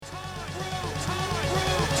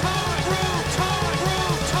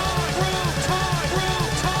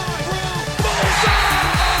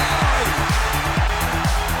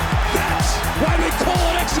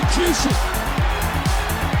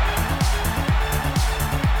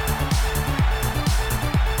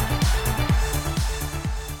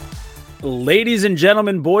Ladies and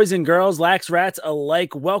gentlemen, boys and girls, lax rats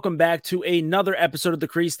alike, welcome back to another episode of the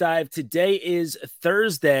Crease Dive. Today is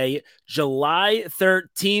Thursday, July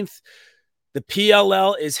 13th. The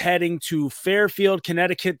PLL is heading to Fairfield,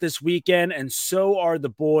 Connecticut this weekend, and so are the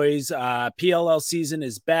boys. PLL season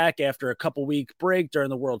is back after a couple-week break during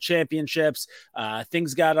the World Championships.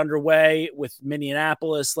 Things got underway with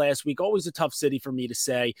Minneapolis last week. Always a tough city for me to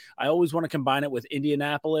say. I always want to combine it with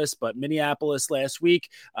Indianapolis, but Minneapolis last week.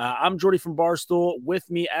 I'm Jordy from Barstool.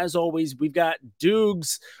 With me, as always, we've got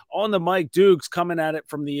Dukes on the mic. Dukes coming at it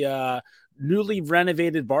from the newly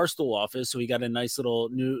renovated Barstool office. So we got a nice little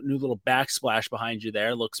new little backsplash behind you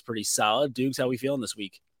there. Looks pretty solid. Dukes, how we feeling this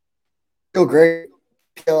week? Feel great.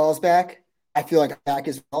 PLL's back. I feel like I'm back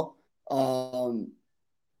as well.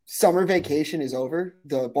 Summer vacation is over.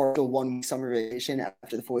 The Barstool 1 week summer vacation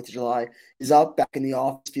after the 4th of July is up. Back in the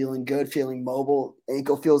office, feeling good, feeling mobile.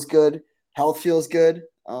 Ankle feels good. Health feels good.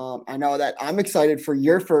 I know that I'm excited for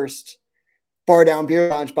your first Bar Down Beer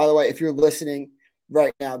Lounge. By the way, if you're listening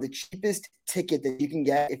right now, the cheapest ticket that you can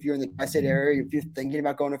get if you're in the tri-state area, if you're thinking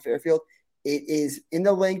about going to Fairfield, it is in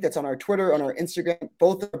the link that's on our Twitter, on our Instagram,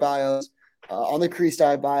 both of the bios, on the Crease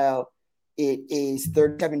Dive bio. It is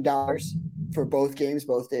 $37 for both games,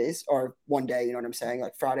 both days, or one day, you know what I'm saying?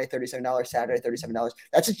 Like Friday, $37, Saturday, $37.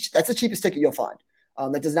 That's the cheapest ticket you'll find.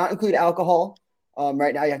 That does not include alcohol.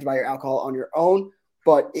 Right now, you have to buy your alcohol on your own,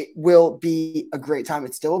 but it will be a great time.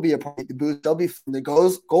 It still will be a party. The booth, the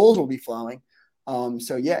goals will be flowing.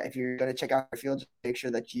 So yeah, if you're going to check out Fairfield, just make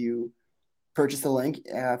sure that you purchase the link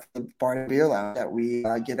for the Bar and Beer Lounge that we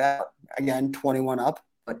give out. Again, 21 up,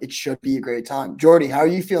 but it should be a great time. Jordy, how are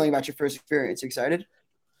you feeling about your first experience? You excited?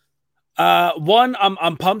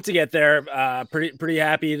 I'm pumped to get there. Pretty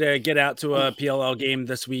happy to get out to a PLL game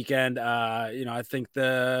this weekend. I think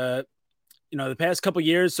the past couple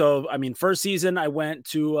years. So, I mean, first season I went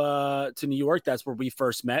to New York. That's where we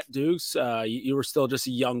first met, Dukes. You were still just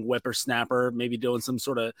a young whippersnapper, maybe doing some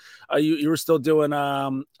sort of, you were still doing,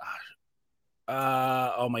 oh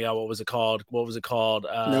my God, what was it called?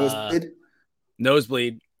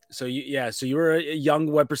 Nosebleed. So you were a young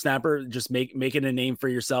whippersnapper, just making a name for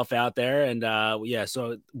yourself out there. And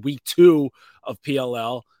so week 2 of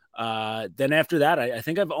PLL. Then after that, I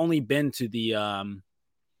think I've only been to the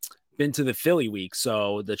Philly week.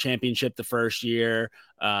 So the championship the first year,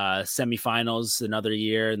 semifinals another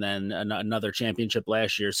year, and then another championship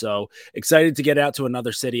last year. So excited to get out to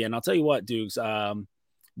another city. And I'll tell you what, Dukes,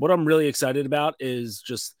 what I'm really excited about is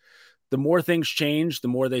just the more things change, the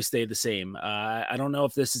more they stay the same. I don't know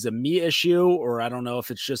if this is a me issue or I don't know if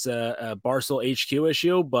it's just a Barstool HQ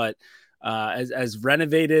issue, but as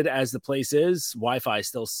renovated as the place is, Wi-Fi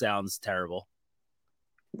still sounds terrible.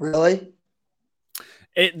 Really?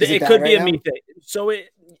 It could be a me thing. So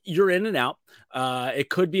you're in and out. It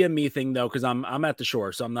could be a me thing though, because I'm at the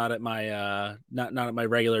shore, so I'm not at my not at my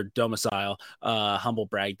regular domicile. Humble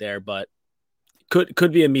brag there, but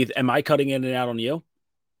could be a me. Am I cutting in and out on you?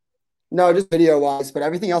 No, just video wise, but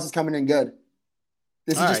everything else is coming in good.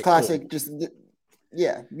 This is just classic. Cool.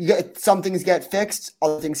 Some things get fixed,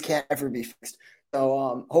 other things can't ever be fixed.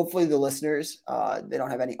 So hopefully the listeners they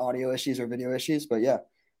don't have any audio issues or video issues, but yeah.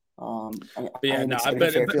 Again,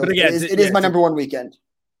 it is my number one weekend.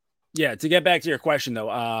 Yeah, to get back to your question though,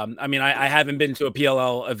 I mean, I haven't been to a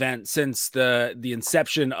PLL event since the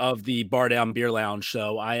inception of the Bar Down Beer Lounge,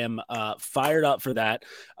 so I am fired up for that.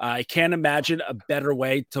 I can't imagine a better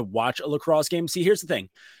way to watch a lacrosse game. See, here's the thing,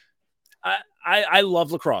 I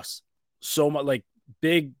love lacrosse so much, like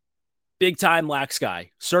big time lax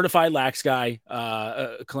guy, certified lax guy,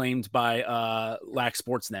 acclaimed by Lax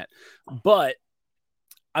Sportsnet, but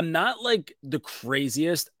I'm not like the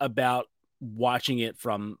craziest about watching it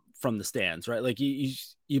from the stands, right? Like you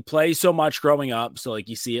play so much growing up, so like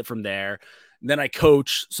you see it from there. And then I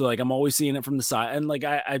coach, so like I'm always seeing it from the side, and like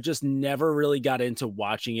I just never really got into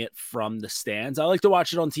watching it from the stands. I like to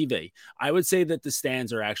watch it on TV. I would say that the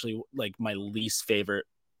stands are actually like my least favorite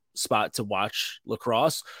spot to watch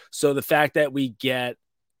lacrosse. So the fact that we get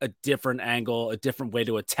a different angle, a different way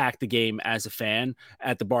to attack the game as a fan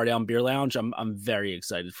at the Bar Down Beer Lounge, I'm very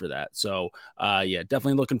excited for that. So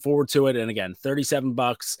definitely looking forward to it. And again,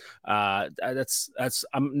 $37. That's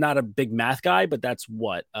I'm not a big math guy, but that's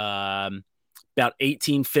what about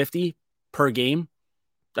 $18.50 per game.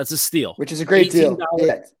 That's a steal, which is a great deal.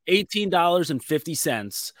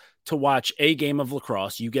 $18.50 to watch a game of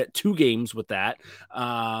lacrosse. You get 2 games with that.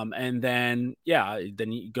 And then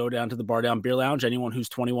you go down to the Bar Down Beer Lounge. Anyone who's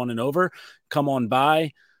 21 and over, come on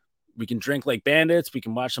by. We can drink like bandits. We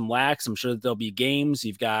can watch some lax. I'm sure that there'll be games.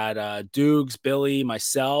 You've got Dukes, Billy,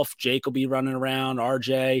 myself, Jake will be running around,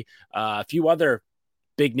 RJ, a few other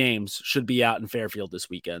big names should be out in Fairfield this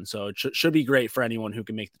weekend. So it should be great for anyone who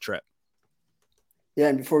can make the trip. Yeah,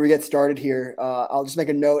 and before we get started here, I'll just make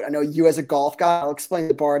a note. I know you as a golf guy, I'll explain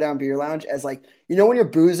the Bar Down Beer Lounge as like, when you're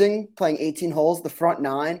boozing, playing 18 holes, the front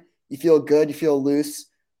 9, you feel good, you feel loose.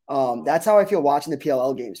 That's how I feel watching the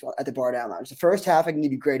PLL games at the Bar Down Lounge. The first half, I can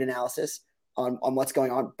give you great analysis on what's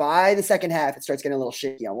going on. By the second half, it starts getting a little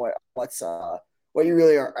shaky on what you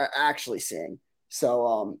really are actually seeing.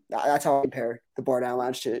 So that's how I compare the Bar Down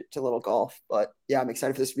Lounge to Little Golf. But yeah, I'm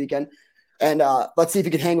excited for this weekend. And let's see if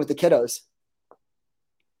you can hang with the kiddos.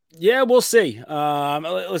 Yeah, we'll see.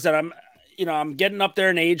 Listen, I'm getting up there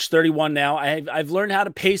in age, 31 now. I've learned how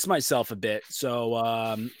to pace myself a bit.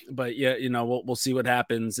 So, but yeah, we'll see what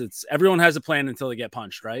happens. Everyone has a plan until they get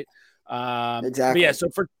punched, right? Exactly. But yeah. So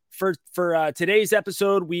for today's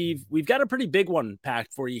episode, we've got a pretty big one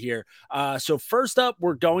packed for you here. So first up,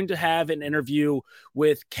 we're going to have an interview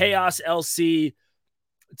with Chaos LC.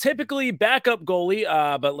 Typically backup goalie,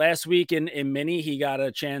 but last week in mini, he got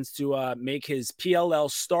a chance to make his PLL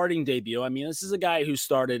starting debut. I mean, this is a guy who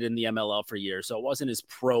started in the MLL for years, so it wasn't his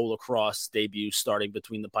pro lacrosse debut starting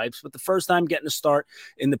between the pipes, but the first time getting a start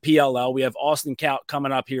in the PLL. We have Austin Kaut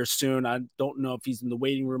coming up here soon. I don't know if he's in the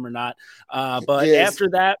waiting room or not, but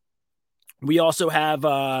after that, we also have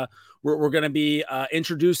we're going to be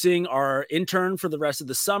introducing our intern for the rest of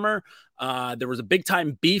the summer. There was a big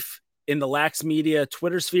time beef in the Lax Media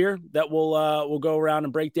Twitter sphere that we'll go around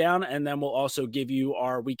and break down, and then we'll also give you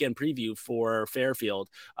our weekend preview for Fairfield.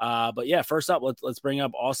 But yeah, first up, let's bring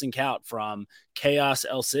up Austin Kaut from Chaos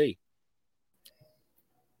LC.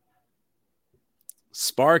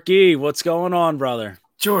 Sparky, what's going on, brother?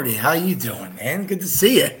 Jordy, how you doing, man? Good to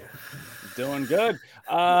see you. Doing good.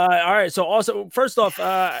 All right. So also, first off,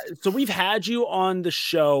 so we've had you on the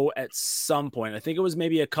show at some point. I think it was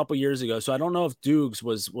maybe a couple years ago. So I don't know if Dukes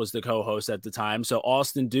was the co-host at the time. So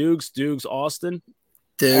Austin Dukes, Austin.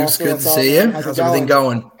 Dukes, good to see you. How's everything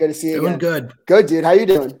going? Good to see you. Doing good. Good, dude. How you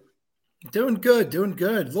doing? Doing good. A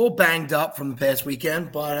little banged up from the past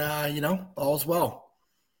weekend, but all's well.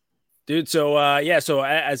 Dude, so so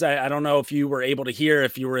as I don't know if you were able to hear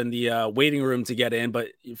if you were in the waiting room to get in, but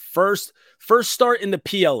first start in the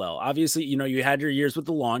PLL. Obviously, you had your years with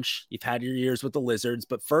the Launch, you've had your years with the Lizards,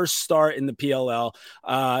 but first start in the PLL.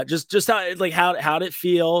 Just how did it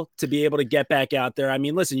feel to be able to get back out there? I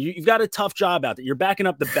mean, listen, you've got a tough job out there. You're backing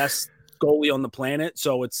up the best goalie on the planet,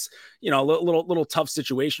 so it's a little tough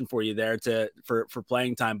situation for you there for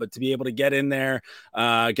playing time, but to be able to get in there,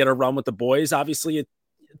 get a run with the boys, obviously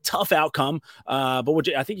tough outcome, but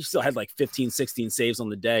I think you still had like 15, 16 saves on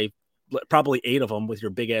the day, probably 8 of them with your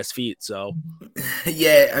big ass feet. So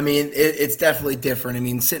yeah, I mean, it's definitely different. I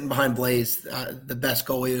mean, sitting behind Blaze, the best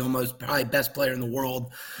goalie, almost probably best player in the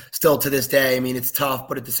world still to this day. I mean, it's tough,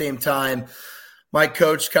 but at the same time, my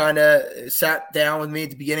coach kind of sat down with me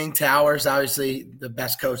at the beginning. Towers, obviously the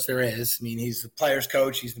best coach there is. I mean, he's the player's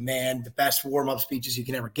coach. He's the man, the best warm-up speeches you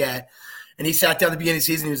can ever get. And he sat down at the beginning of the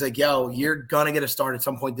season. He was like, yo, you're going to get a start at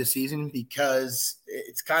some point this season, because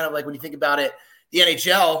it's kind of like when you think about it, the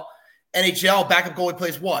NHL backup goalie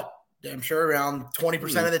plays what? I'm sure around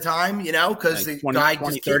 20% of the time, because like the guy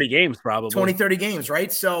 30 games probably. 20, 30 games,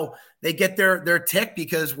 right? So they get their tick,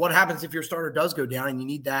 because what happens if your starter does go down and you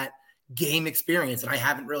need that game experience? And I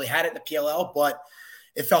haven't really had it in the PLL, but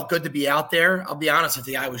it felt good to be out there. I'll be honest with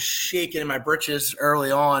you, I was shaking in my britches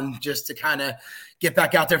early on just to kind of get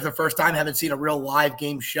back out there for the first time. Haven't seen a real live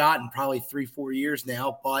game shot in probably 3-4 years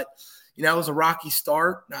now, but it was a rocky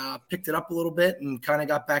start. Picked it up a little bit and kind of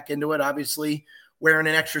got back into it. Obviously, wearing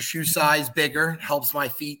an extra shoe size bigger helps my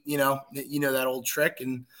feet, that old trick,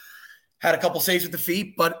 and had a couple saves with the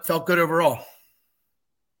feet, but felt good overall.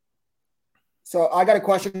 So I got a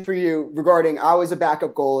question for you regarding, I was a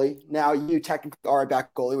backup goalie. Now you technically are a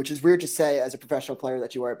backup goalie, which is weird to say as a professional player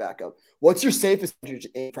that you are a backup. What's your safest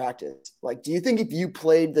in practice? Like, do you think if you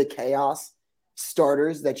played the Chaos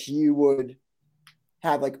starters that you would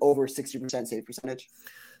have like over 60% save percentage?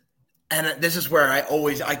 And this is where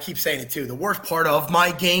I keep saying it too. The worst part of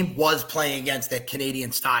my game was playing against that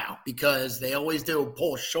Canadian style, because they always do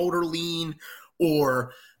pull a shoulder lean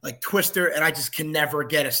or like twister, and I just can never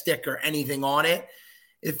get a stick or anything on it.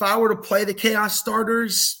 If I were to play the Chaos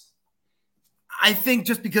starters, I think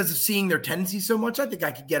just because of seeing their tendencies so much, I think I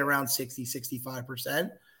could get around 60, 65%.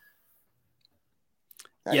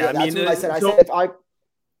 Yeah, that's what I said. I said if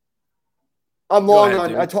I'm long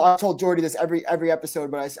on. I told Jordy this every episode,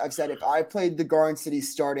 but I've said if I played the Garden City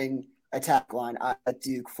starting attack line at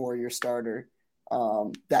Duke for your starter,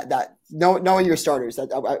 knowing your starters,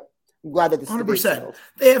 I'm glad that this 100%.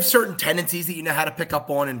 They have certain tendencies that you know how to pick up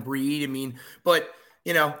on and read. I mean, but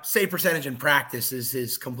save percentage in practice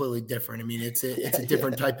is completely different. I mean, it's a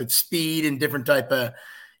different type of speed and different type of,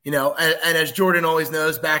 and as Jordan always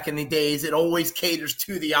knows, back in the days, it always caters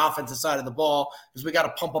to the offensive side of the ball because we got to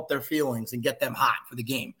pump up their feelings and get them hot for the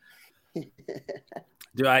game.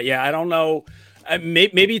 I don't know.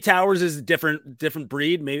 Maybe Towers is a different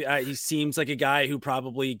breed. Maybe he seems like a guy who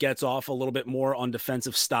probably gets off a little bit more on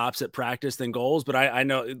defensive stops at practice than goals. But I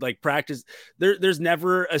know, like, practice, there's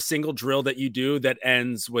never a single drill that you do that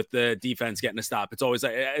ends with the defense getting a stop. It's always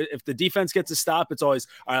like, if the defense gets a stop, it's always,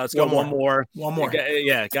 all right, let's go one more.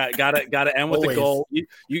 Yeah, gotta end with the goal.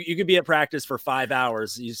 You could be at practice for 5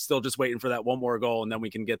 hours. You're still just waiting for that one more goal, and then we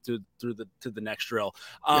can get to the next drill.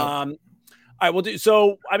 Yep. I will do.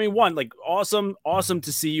 So, I mean, awesome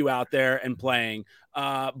to see you out there and playing.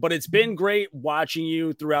 But it's been great watching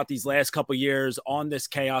you throughout these last couple of years on this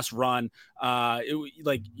chaos run.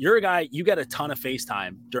 You're a guy, you get a ton of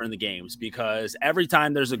FaceTime during the games because every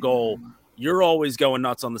time there's a goal, you're always going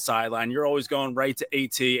nuts on the sideline. You're always going right to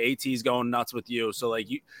AT. AT's going nuts with you. So like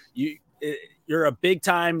you're a big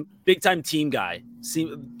time team guy,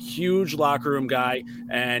 huge locker room guy.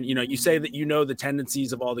 And, you say that, the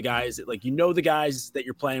tendencies of all the guys, like, the guys that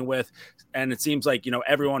you're playing with. And it seems like,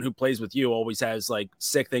 everyone who plays with you always has like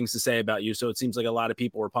sick things to say about you. So it seems like a lot of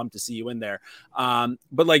people were pumped to see you in there.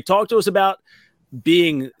 But like, talk to us about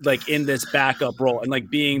being like in this backup role and like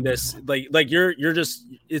being this, like you're just,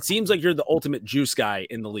 it seems like you're the ultimate juice guy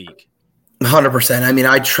in the league. 100%. I mean,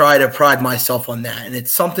 I try to pride myself on that. And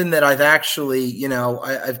it's something that I've actually,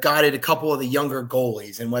 I've guided a couple of the younger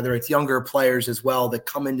goalies, and whether it's younger players as well that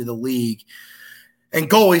come into the league. And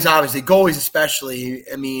goalies especially,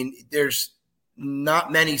 I mean, there's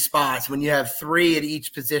not many spots when you have 3 at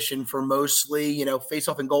each position for mostly,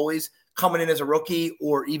 face-off and goalies coming in as a rookie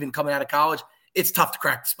or even coming out of college. It's tough to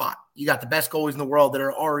crack the spot. You got the best goalies in the world that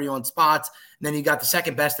are already on spots, and then you got the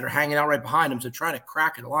second best that are hanging out right behind them. So trying to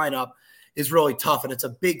crack a lineup is really tough. And it's a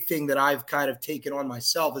big thing that I've kind of taken on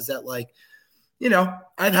myself is that, like,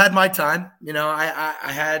 I've had my time. I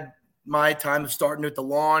had my time of starting with the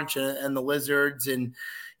Launch and the Lizards, and,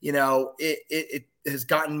 it has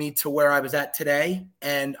gotten me to where I was at today,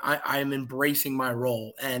 and I'm embracing my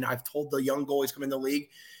role. And I've told the young goalies coming in the league,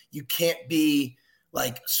 you can't be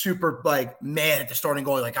like super like mad at the starting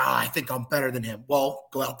goalie, like, I think I'm better than him. Well,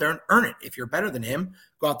 go out there and earn it. If you're better than him,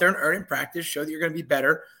 go out there and earn it in practice, show that you're going to be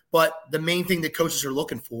better. But the main thing that coaches are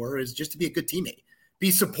looking for is just to be a good teammate.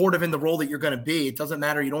 Be supportive in the role that you're going to be. It doesn't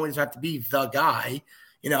matter. You don't always have to be the guy.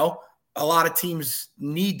 A lot of teams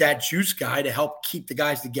need that juice guy to help keep the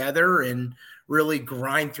guys together and really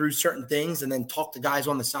grind through certain things and then talk to guys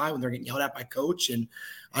on the side when they're getting yelled at by coach. And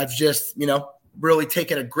I've just, really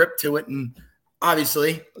taken a grip to it and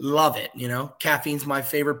obviously love it. Caffeine's my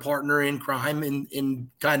favorite partner in crime in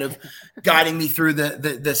kind of guiding me through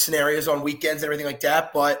the scenarios on weekends and everything like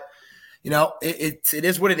that. But, it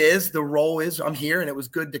is what it is. The role is I'm here, and it was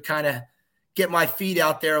good to kind of get my feet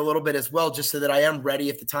out there a little bit as well, just so that I am ready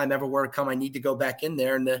if the time ever were to come. I need to go back in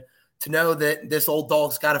there and to know that this old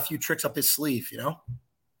dog's got a few tricks up his sleeve,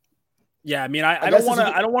 Yeah, I mean, I don't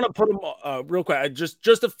want to put him real quick. Just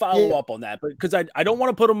to follow up on that, but because I don't want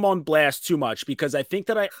to put him on blast too much, because I think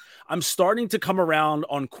that I'm starting to come around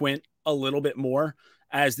on Quint a little bit more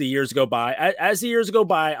as the years go by. As the years go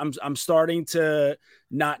by, I'm starting to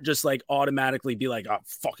not just like automatically be like, oh,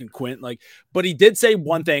 fucking Quint. Like, but he did say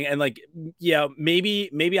one thing, and like, yeah, maybe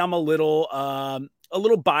I'm a little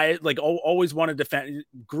biased, like always want to defend,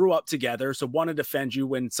 grew up together. So want to defend you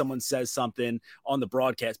when someone says something on the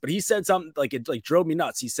broadcast, but he said something like it like drove me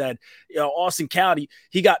nuts. He said, Austin Kaut,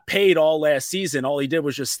 he got paid all last season. All he did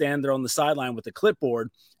was just stand there on the sideline with the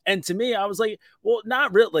clipboard. And to me, I was like, well,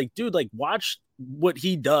 not really. Like, dude, like watch what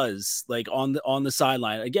he does, like on the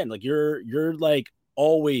sideline. Again, like you're like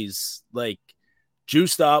always like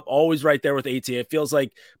juiced up, always right there with AT. It feels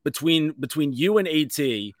like between you and AT,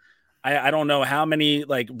 I don't know how many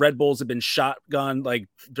like Red Bulls have been shotgun like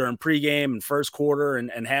during pregame and first quarter and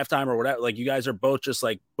halftime or whatever. Like you guys are both just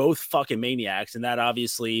like both fucking maniacs, and that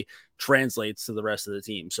obviously translates to the rest of the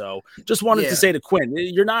team. So just wanted to say to Quinn,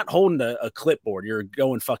 you're not holding a clipboard. You're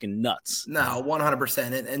going fucking nuts. No,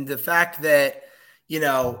 100%. And the fact that,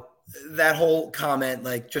 that whole comment,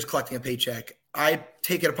 like just collecting a paycheck, I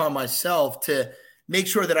take it upon myself to make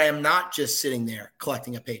sure that I am not just sitting there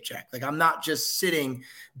collecting a paycheck. Like I'm not just sitting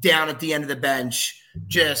down at the end of the bench,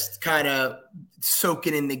 just kind of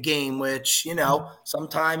soaking in the game, which,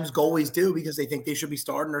 sometimes goalies do because they think they should be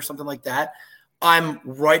starting or something like that. I'm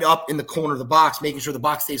right up in the corner of the box, making sure the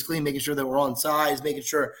box stays clean, making sure that we're on size, making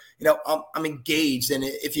sure, I'm engaged. And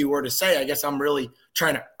if you were to say, I guess I'm really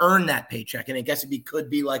trying to earn that paycheck. And I guess could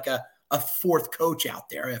be like a a fourth coach out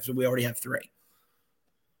there after we already have 3.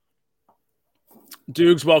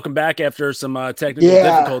 Dukes, welcome back after some technical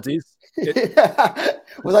difficulties.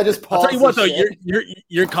 Was I just I'll tell you what though, shit?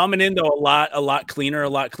 you're coming in though a lot cleaner, a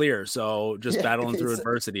lot clearer. So just battling through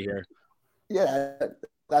adversity here. Yeah,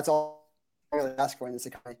 that's all I really ask for in this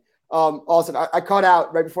economy. Also, I caught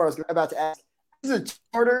out right before I was about to ask. This is a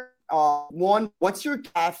starter. One, what's your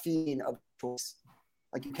caffeine of choice?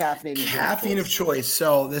 Like your caffeine of choice.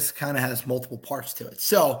 So this kind of has multiple parts to it.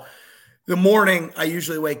 So the morning I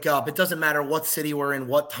usually wake up. It doesn't matter what city we're in,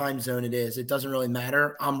 what time zone it is. It doesn't really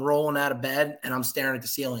matter. I'm rolling out of bed and I'm staring at the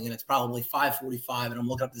ceiling, and it's probably 5:45, and I'm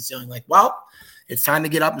looking up at the ceiling like, well, it's time to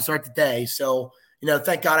get up and start the day. So,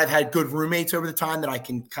 thank God I've had good roommates over the time that I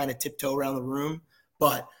can kind of tiptoe around the room.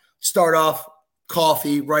 But start off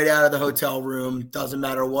coffee right out of the hotel room. Doesn't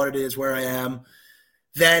matter what it is, where I am.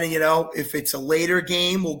 Then, if it's a later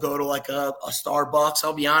game, we'll go to like a Starbucks.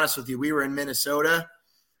 I'll be honest with you. We were in Minnesota.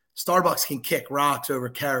 Starbucks can kick rocks over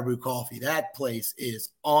Caribou Coffee. That place is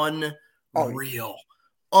unreal.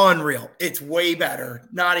 Unreal. It's way better.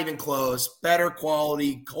 Not even close. Better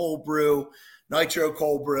quality, cold brew, nitro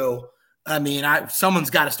cold brew. I mean, someone's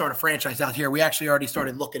got to start a franchise out here. We actually already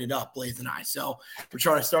started looking it up, Blaze and I. So we're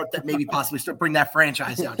trying to start that, maybe possibly bring that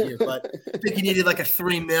franchise out here. But I think you needed like a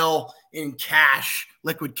 $3 million in cash,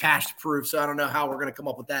 liquid cash to prove. So I don't know how we're going to come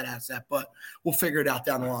up with that asset, but we'll figure it out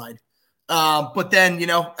down the line. But then,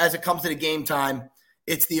 as it comes to the game time,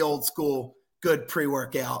 it's the old school good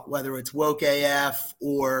pre-workout, whether it's Woke AF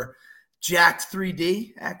or Jacked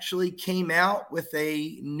 3D actually came out with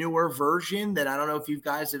a newer version that I don't know if you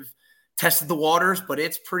guys have tested the waters, but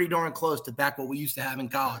it's pretty darn close to back what we used to have in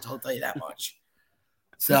college. I'll tell you that much.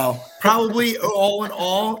 So probably all in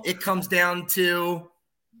all, it comes down to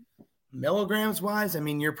milligrams wise. I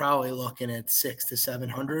mean, you're probably looking at 600 to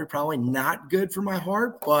 700, probably not good for my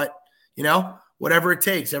heart, but whatever it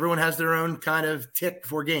takes. Everyone has their own kind of tick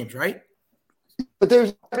before games, right? But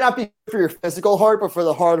there's not be for your physical heart, but for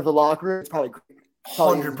the heart of the locker room, it's probably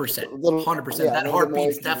 100%. 100%. That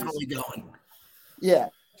heartbeat's definitely going. Yeah.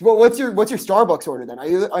 Well, what's your Starbucks order then? Are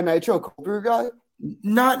you a nitro cold brew guy?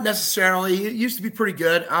 Not necessarily. It used to be pretty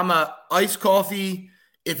good. I'm a iced coffee.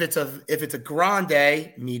 If it's a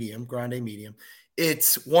grande medium,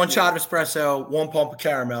 it's 1 shot of espresso, 1 pump of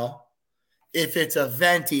caramel. If it's a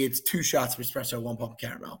venti, it's 2 shots of espresso, 1 pump of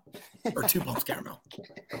caramel, or 2 pumps caramel.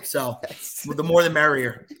 So the more the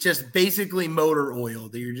merrier. Just basically motor oil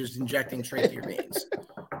that you're just injecting straight to your veins.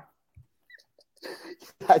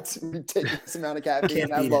 That's a ridiculous amount of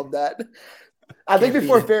caffeine. I love that. I think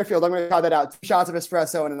before Fairfield, I'm going to try that out. 2 shots of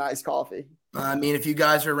espresso and a nice coffee. I mean, if you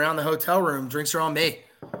guys are around the hotel room, drinks are on me.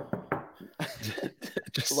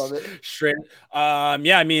 Just love it. Straight.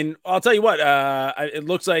 Yeah, I mean, I'll tell you what, it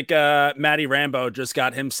looks like Matty Rambo just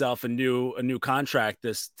got himself a new contract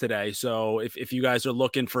today. So if you guys are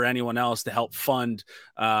looking for anyone else to help fund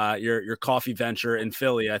your coffee venture in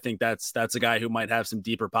Philly, I think that's a guy who might have some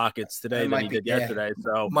deeper pockets today than he did yesterday.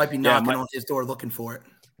 So might be knocking on his door looking for it.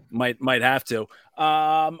 Might have to.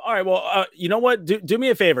 All right. Well, you know what? Do me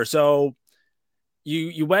a favor. So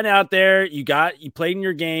you went out there, you played in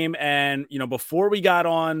your game, and before we got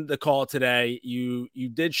on the call today, you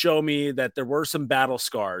did show me that there were some battle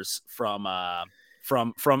scars from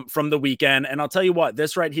the weekend. And I'll tell you what,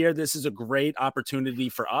 this right here, this is a great opportunity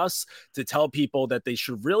for us to tell people that they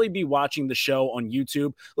should really be watching the show on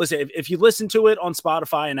YouTube. Listen, if you listen to it on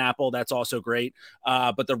Spotify and Apple, that's also great.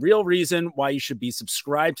 But the real reason why you should be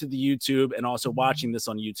subscribed to the YouTube and also watching this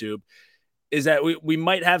on YouTube is that we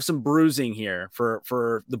might have some bruising here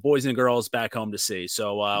for the boys and girls back home to see.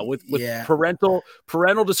 So with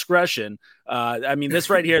parental discretion, I mean, this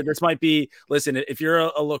right here, this might be, listen, if you're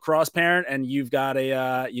a lacrosse parent and you've got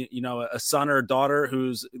a son or a daughter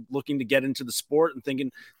who's looking to get into the sport and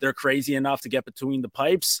thinking they're crazy enough to get between the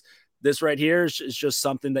pipes, this right here is just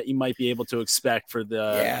something that you might be able to expect for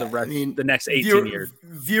the next 18 years.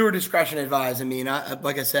 Viewer discretion advised. I mean,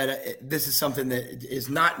 like I said, this is something that is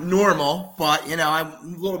not normal, but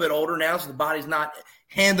I'm a little bit older now, so the body's not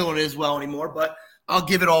handling it as well anymore. But I'll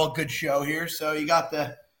give it all a good show here. So you got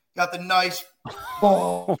the nice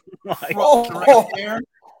right there,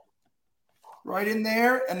 right in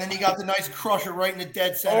there, and then you got the nice crusher right in the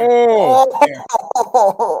dead center.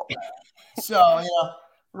 So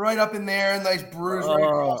right up in there, nice bruise right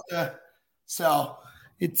across so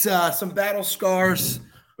it's some battle scars.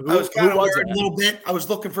 I was kind of worried a little bit. I was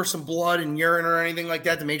looking for some blood and urine or anything like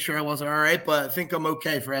that to make sure I wasn't all right, but I think I'm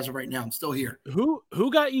okay for as of right now. I'm still here. Who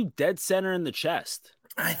got you dead center in the chest?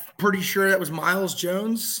 I'm pretty sure that was Miles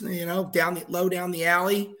Jones, down the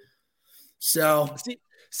alley. So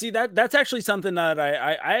See, that's actually something that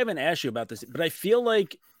I haven't asked you about this, but I feel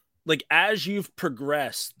like as you've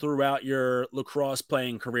progressed throughout your lacrosse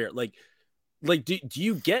playing career, do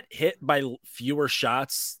you get hit by fewer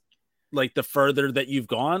shots like the further that you've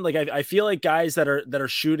gone? Like I feel like guys that are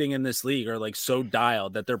shooting in this league are like so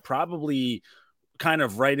dialed that they're probably kind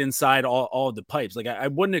of right inside all of the pipes. Like I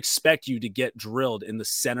wouldn't expect you to get drilled in the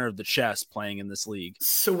center of the chest playing in this league.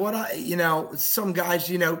 So some guys,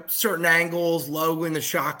 certain angles, low in the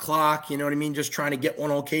shot clock, you know what I mean? Just trying to get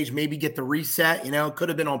one on cage, maybe get the reset, could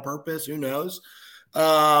have been on purpose. Who knows?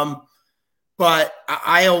 But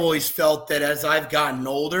I always felt that as I've gotten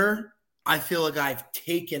older, I feel like I've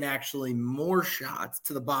taken actually more shots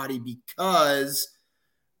to the body because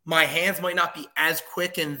my hands might not be as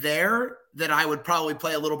quick in there, that I would probably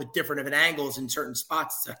play a little bit different of an angles in certain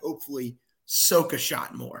spots to hopefully soak a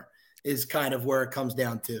shot more is kind of where it comes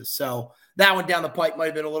down to. So that one down the pipe might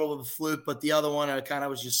have been a little of a fluke, but the other one I kind of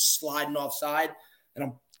was just sliding offside, and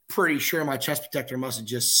I'm pretty sure my chest protector must have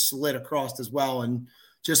just slid across as well and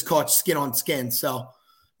just caught skin on skin. So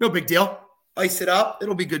no big deal. Ice it up.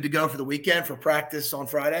 It'll be good to go for the weekend for practice on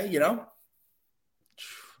Friday,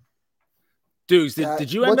 Dudes,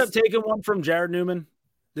 did you end up taking one from Jared Newman?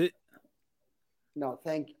 No,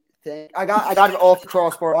 thank. I got it off the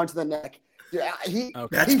crossbar onto the neck. Yeah,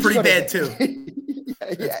 that's pretty bad too.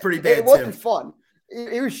 That's pretty bad. It wasn't fun.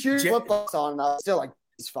 He was shooting flip flops on, and I was still like,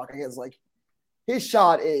 "He's fucking." It's like his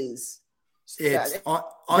shot is. It's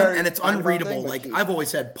unreadable. Like I've always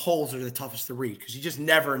said, poles are the toughest to read because you just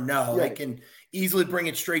never know. Right. They can easily bring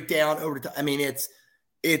it straight down over to. I mean, it's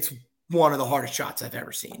one of the hardest shots I've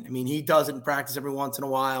ever seen. I mean, he does it in practice every once in a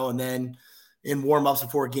while, and then in warm-ups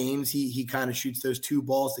before games, he kind of shoots those two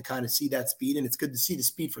balls to kind of see that speed, and it's good to see the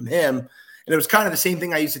speed from him. And it was kind of the same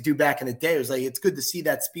thing I used to do back in the day. It was like, it's good to see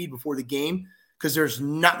that speed before the game because there's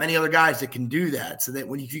not many other guys that can do that. So that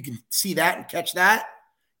when you can see that and catch that,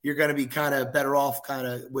 you're going to be kind of better off kind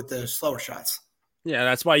of with the slower shots. Yeah,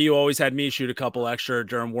 that's why you always had me shoot a couple extra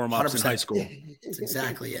during warm-ups in high school. That's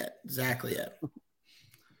exactly it. Exactly it.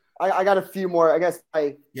 I got a few more. I guess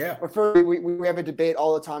we have a debate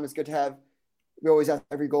all the time. It's good to have. We always have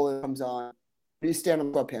every goal that comes on. Where do you stand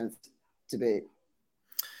on the sweatpants debate?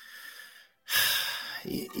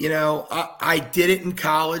 I did it in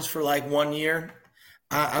college for like 1 year.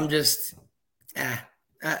 I'm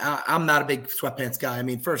not a big sweatpants guy. I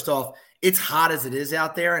mean, first off, it's hot as it is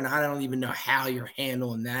out there, and I don't even know how you're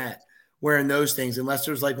handling that, wearing those things, unless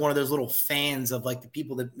there's like one of those little fans of like the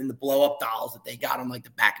people that in the blow up dolls that they got on like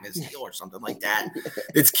the back of his heel or something like that.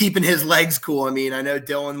 It's keeping his legs cool. I mean, I know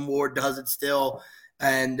Dylan Ward does it still,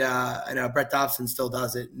 and I know Brett Dobson still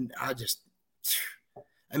does it.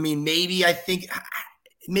 And maybe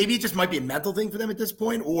it just might be a mental thing for them at this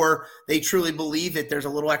point, or they truly believe that there's a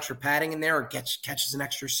little extra padding in there or catches an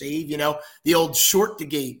extra save. The old short to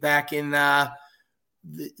gate back in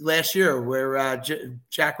last year where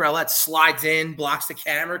Jack Rowlett slides in, blocks the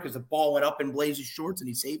camera because the ball went up in Blaze's shorts and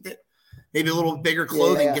he saved it. Maybe a little bigger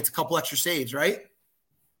clothing gets a couple extra saves, right?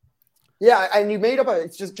 Yeah, and you made up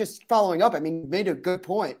it's just following up. I mean, you made a good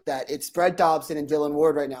point that it's Brett Dobson and Dylan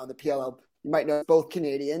Ward right now in the PLL. You might know both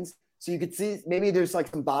Canadians. So you could see maybe there's like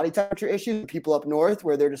some body temperature issues with people up north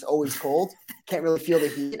where they're just always cold, can't really feel the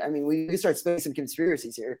heat. I mean, we can start spinning some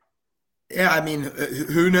conspiracies here. Yeah, I mean,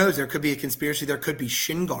 who knows? There could be a conspiracy. There could be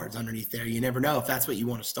shin guards underneath there. You never know if that's what you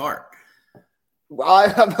want to start. Well,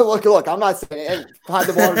 look, I'm not saying it. Behind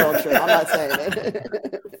the water dog shirt, I'm not saying it.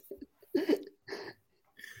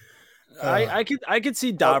 I could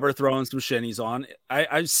see Dauber throwing some shinnies on.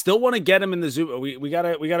 I still want to get him in the Zuba. We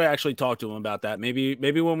gotta actually talk to him about that. Maybe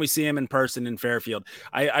when we see him in person in Fairfield.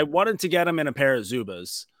 I wanted to get him in a pair of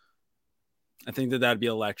Zubas. I think that'd be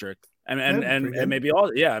electric. And maybe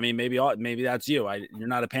maybe that's you. You're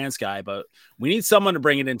not a pants guy, but we need someone to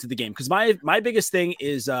bring it into the game. Because my biggest thing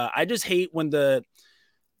is I just hate when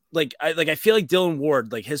I feel like Dylan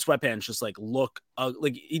Ward, like his sweatpants just like look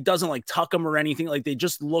like he doesn't like tuck them or anything. Like they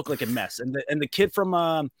just look like a mess. And the kid from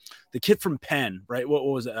Penn, right? What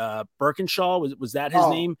was it? Birkinshaw? Was that his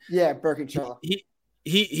name? Yeah, Birkinshaw.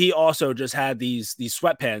 He also just had these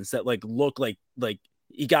sweatpants that like look like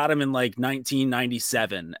he got them in like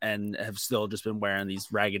 1997 and have still just been wearing these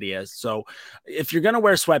raggedy ass. So if you're going to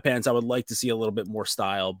wear sweatpants, I would like to see a little bit more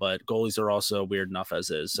style, but goalies are also weird enough as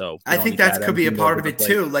is. So I think that could be a part of it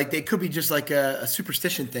too. Like they could be just like a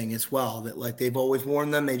superstition thing as well, that like they've always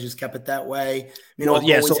worn them. They just kept it that way.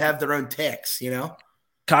 Always have their own ticks,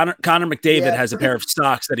 Connor McDavid has a pair of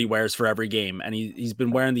socks that he wears for every game, and he's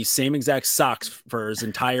been wearing these same exact socks for his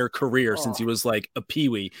entire career since he was like a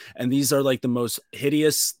peewee. And these are like the most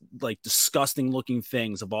hideous like disgusting looking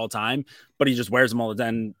things of all time, but he just wears them all the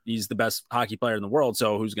time. He's the best hockey player in the world.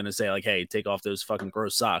 So who's going to say like, hey, take off those fucking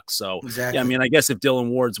gross socks? So exactly. Yeah, I mean, I guess if Dylan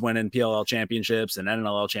Ward's winning PLL championships and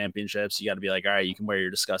NLL championships, you got to be like, all right, you can wear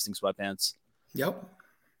your disgusting sweatpants. Yep.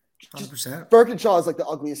 100%. Birkinshaw is like the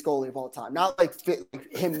ugliest goalie of all time. Not like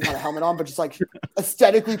him with a helmet on, but just like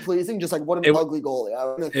aesthetically pleasing. Just like what an ugly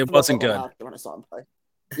goalie. It wasn't good when I saw him play.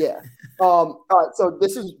 Yeah. All right. So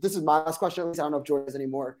this is my last question. At least I don't know if Jordan has any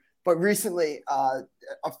more. But recently, a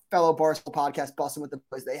fellow Barstool podcast, Busting with the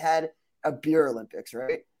Boys, they had a beer Olympics,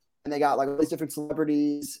 right? And they got like all these different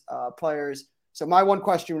celebrities, players. So my one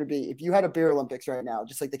question would be, if you had a beer Olympics right now,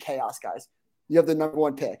 just like the Chaos guys, you have the number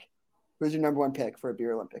one pick. Who's your number one pick for a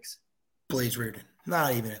beer Olympics? Blaze Reardon.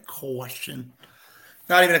 Not even a question.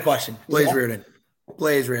 Blaze Reardon.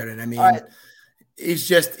 Blaze Reardon. I mean, he's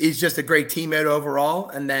just a great teammate overall.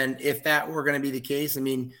 And then if that were going to be the case, I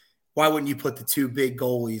mean, why wouldn't you put the two big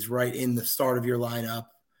goalies right in the start of your lineup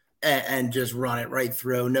and just run it right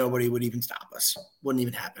through? Nobody would even stop us. Wouldn't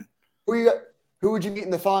even happen. Who would you meet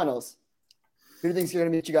in the finals? Who do you think is going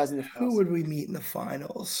to meet you guys in the finals? Who would we meet in the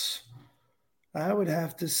finals? I would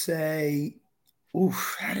have to say,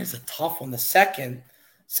 oof, that is a tough one. The second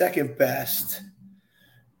best.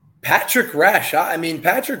 Patrick Resch. I mean,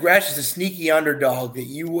 Patrick Resch is a sneaky underdog that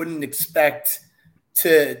you wouldn't expect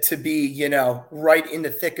to be, you know, right in the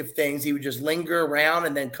thick of things. He would just linger around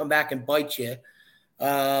and then come back and bite you.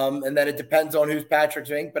 And then it depends on who's Patrick's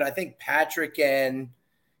ring. But I think Patrick and,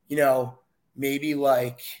 you know, maybe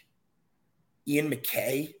like Ian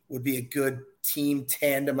McKay would be a good team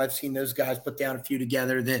tandem. I've seen those guys put down a few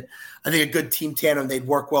together that I think a good team tandem. They'd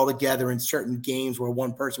work well together in certain games where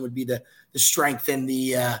one person would be the strength and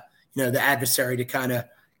the the adversary to kind of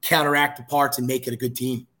counteract the parts and make it a good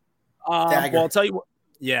team. Well, I'll tell you what.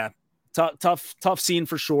 Yeah. Tough scene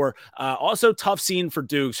for sure. Also tough scene for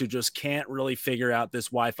Dukes, who just can't really figure out this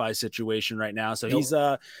Wi-Fi situation right now. So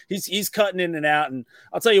he's cutting in and out. And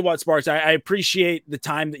I'll tell you what, Sparks, I appreciate the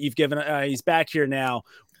time that you've given. He's back here now.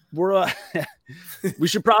 We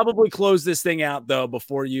should probably close this thing out though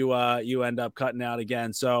before you end up cutting out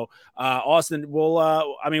again. So Austin,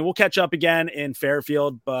 we'll catch up again in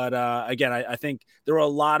Fairfield, but again, I think there were a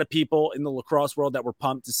lot of people in the lacrosse world that were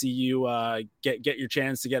pumped to see you get your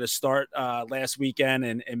chance to get a start last weekend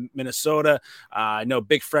in Minnesota. I know a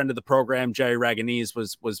big friend of the program, Jerry Raganese,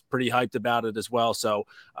 was pretty hyped about it as well. So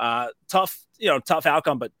tough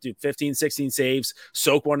outcome, but dude, 15, 16 saves,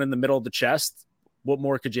 soak one in the middle of the chest. What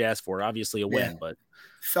more could you ask for? Obviously a win, but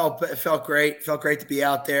felt great. Felt great to be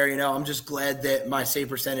out there. You know, I'm just glad that my save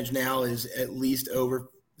percentage now is at least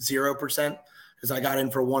over 0% because I got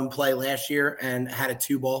in for one play last year and had a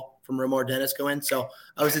 2-ball from Romar Dennis go in. So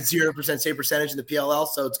I was at 0% save percentage in the PLL.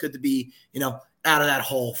 So it's good to be, out of that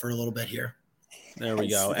hole for a little bit here. There we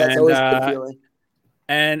go. That's always a good feeling.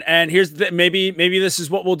 And here's maybe this is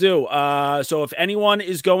what we'll do. So if anyone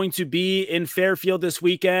is going to be in Fairfield this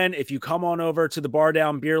weekend, if you come on over to the Bar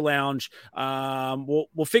Down Beer Lounge,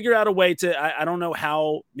 we'll figure out a way to. I don't know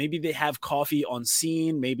how. Maybe they have coffee on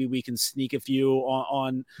scene. Maybe we can sneak a few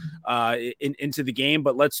into the game.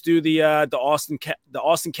 But let's do the Austin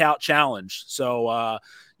Kaut challenge. So.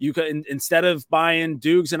 You can, instead of buying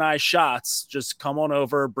Dukes and I shots, just come on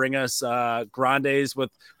over, bring us grandes with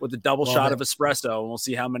a double shot of espresso, and we'll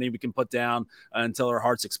see how many we can put down until our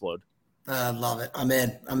hearts explode. I love it. I'm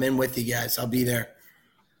in with you guys. I'll be there.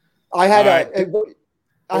 I had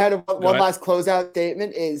one last closeout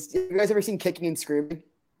statement. Have you guys ever seen Kicking and Screaming?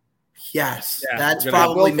 Yes, yeah, that's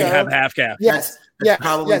probably me. Have half calf. Yes,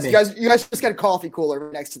 probably me. You guys just got a coffee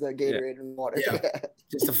cooler next to the Gatorade and water. Yeah.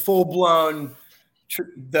 Just a full blown.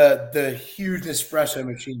 The huge espresso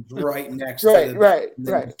machine right next to right.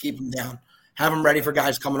 Keep them down. Have them ready for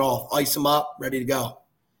guys coming off. Ice them up, ready to go.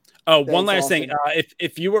 Oh, one last thing.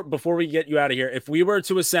 If you were, before we get you out of here, if we were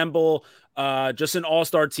to assemble just an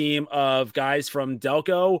all-star team of guys from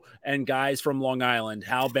Delco and guys from Long Island,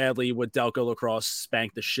 how badly would Delco lacrosse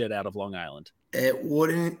spank the shit out of Long Island? It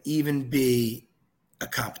wouldn't even be a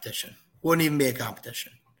competition.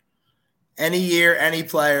 Any year, any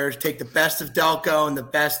players, take the best of Delco and the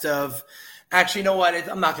best of – actually, you know what?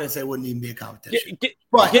 I'm not going to say it wouldn't even be a competition. It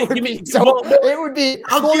would be –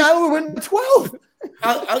 Long Island would win 12.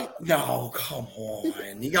 No, come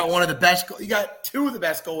on. You got one of the best – you got two of the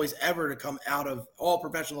best goalies ever to come out of all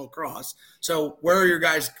professional lacrosse. So where are your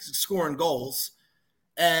guys scoring goals?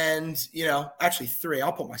 And, actually three.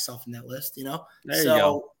 I'll put myself in that list, There you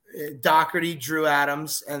go. Doherty, Drew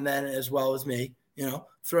Adams, and then as well as me,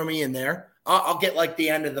 throw me in there. I'll get like the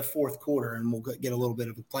end of the fourth quarter and we'll get a little bit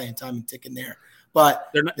of a playing time and tick in there. But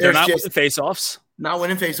they're not winning face-offs. Not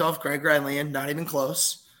winning face-offs. Greg Granlian, not even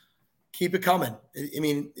close. Keep it coming. I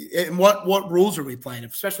mean, and what rules are we playing?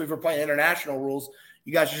 Especially if we're playing international rules,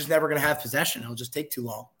 you guys are just never going to have possession. It'll just take too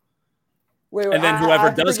long. Wait, and then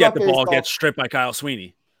whoever does get the ball baseball. gets stripped by Kyle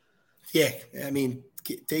Sweeney. Yeah, I mean,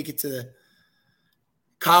 take it to the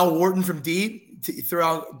Kyle Wharton from deep, throw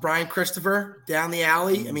out Brian Christopher down the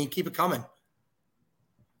alley. I mean, keep it coming.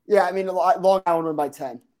 Yeah, I mean, Long Island win by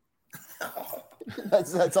 10.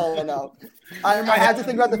 That's all I know. I have to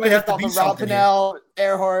think about the face off of Ralph Pennell,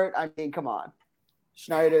 Earhart. I mean, come on.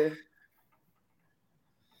 Schneider.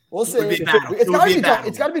 We'll see. It's gotta be tough.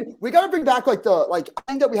 It's gotta be. We gotta bring back I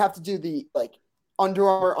think that we have to do the Under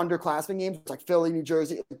Armour underclassmen games, like Philly, New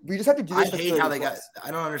Jersey. We just have to do this. I hate how they got.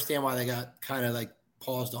 I don't understand why they got kind of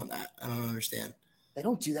paused on that. I don't understand. They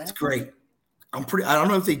don't do that. It's great. I don't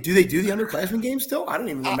know if they do. They do the underclassmen game still? I don't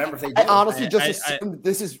even remember if they do. I honestly just assumed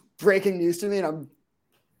this is breaking news to me, and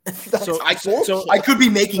I could be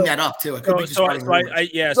making that up too. I could be just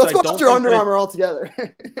let's go after Under Armour altogether.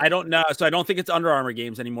 I don't know. So I don't think it's Under Armour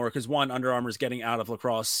games anymore because Under Armour is getting out of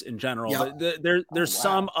lacrosse in general. Yep. There's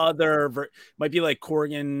some other might be like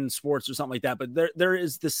Corrigan Sports or something like that, but there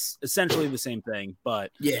is this essentially the same thing.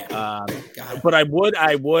 But but I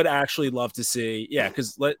would actually love to see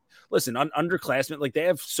because listen, underclassmen, they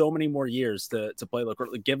have so many more years to play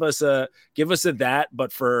lacrosse. Give us a that,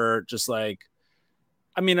 but for just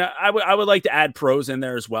I mean, I would like to add pros in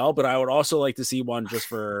there as well, but I would also like to see one just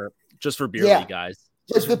for beer league guys.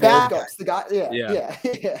 Just the backups, the guy.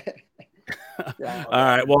 Yeah. All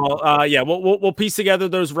right. Well, we'll piece together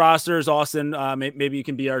those rosters. Austin, maybe you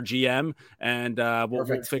can be our GM, and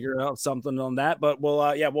we'll figure out something on that. But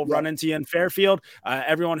we'll run into you in Fairfield.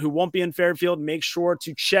 Everyone who won't be in Fairfield, make sure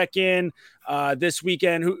to check in this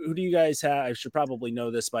weekend. Who do you guys have? I should probably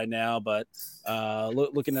know this by now, but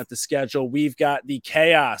looking at the schedule, we've got the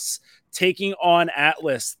Chaos taking on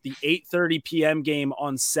Atlas, the 8:30 p.m. game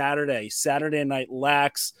on Saturday night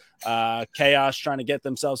lax. Chaos trying to get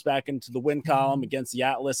themselves back into the win column against the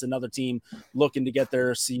Atlas, another team looking to get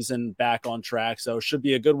their season back on track. So it should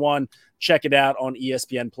be a good one. Check it out on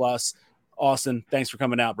ESPN Plus. Austin, thanks for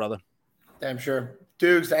coming out, brother. Damn sure.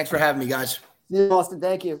 Dukes, thanks for having me, guys. See you, Austin.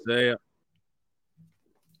 Thank you. See ya.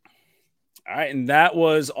 All right, and that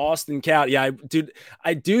was Austin Kaut. Yeah,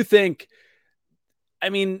 I do think, I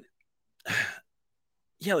mean,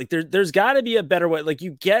 there's got to be a better way.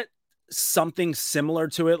 You get something similar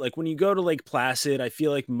to it. When you go to Lake Placid, I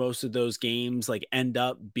feel like most of those games end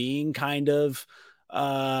up being kind of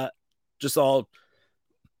just all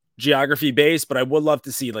geography based, but I would love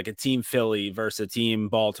to see a team Philly versus a team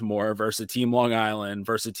Baltimore versus a team Long Island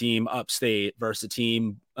versus a team upstate versus a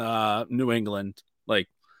team New England,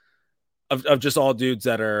 of just all dudes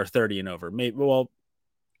that are 30 and over.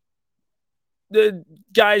 The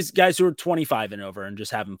guys who are 25 and over and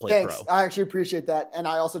just haven't played pro. I actually appreciate that. And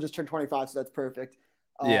I also just turned 25, so that's perfect.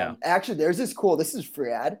 Actually, there's this cool, this is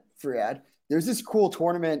free ad. There's this cool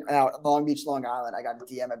tournament out in Long Beach, Long Island, I got a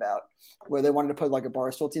DM about, where they wanted to put a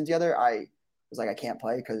Barstool team together. I was I can't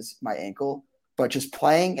play because my ankle, but just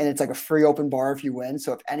playing, and it's a free open bar if you win.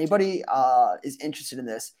 So if anybody is interested in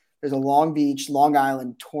this, there's a Long Beach, Long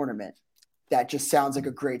Island tournament that just sounds like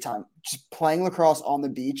a great time. Just playing lacrosse on the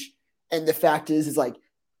beach. And the fact is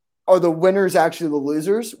are the winners actually the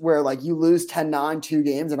losers, where you lose 10-9, 2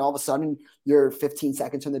 games, and all of a sudden you're 15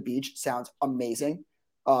 seconds from the beach? Sounds amazing.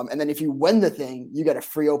 And then if you win the thing, you get a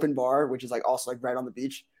free open bar, which is also right on the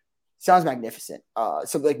beach. Sounds magnificent.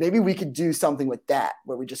 So maybe we could do something with that,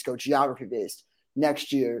 where we just go geography based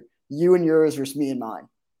next year. You and yours versus me and mine.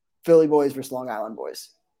 Philly boys versus Long Island boys.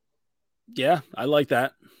 Yeah, I like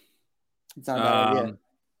that. It's not a bad idea.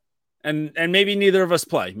 And maybe neither of us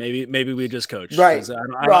play. Maybe we just coach. Right.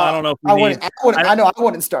 I don't know. I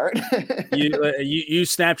wouldn't start. you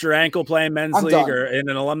snapped your ankle playing men's league, or in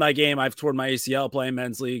an alumni game, I've torn my ACL playing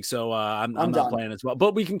men's league. So I'm not playing as well,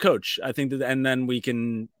 but we can coach. I think and then we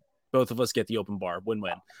can, both of us get the open bar,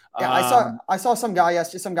 win-win. Yeah, I saw some guy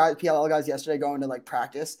PLL guys yesterday going to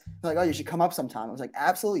practice. They're oh, you should come up sometime. I was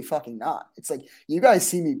absolutely fucking not. It's you guys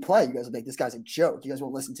see me play, you guys will think this guy's a joke. You guys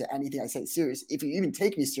won't listen to anything I say serious. If you even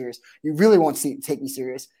take me serious, you really won't take me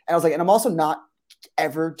serious. And I was and I'm also not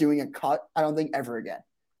ever doing a cut. I don't think ever again.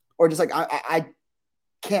 Or just I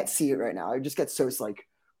can't see it right now. I just get so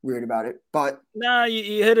weird about it. But no,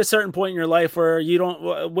 you hit a certain point in your life where you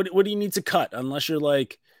don't. What do you need to cut unless you're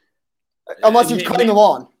unless you're cutting the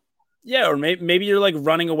lawn. Yeah, or maybe you're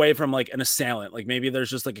running away from an assailant. Maybe there's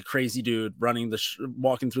just a crazy dude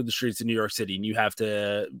walking through the streets of New York City, and you have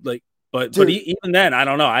to but even then, I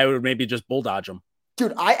don't know. I would maybe just bulldodge him.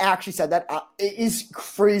 Dude, I actually said that. It is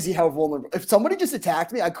crazy how vulnerable. If somebody just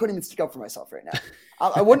attacked me, I couldn't even stick up for myself right now.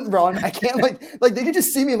 I wouldn't run. I can't like they could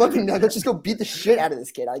just see me looking. Like, let's just go beat the shit out of this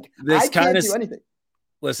kid. I can't do anything.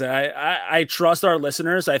 Listen, I trust our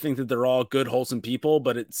listeners. I think that they're all good, wholesome people,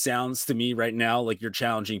 but it sounds to me right now like you're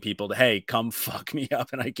challenging people to, hey, come fuck me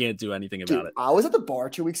up, and I can't do anything about it. I was at the bar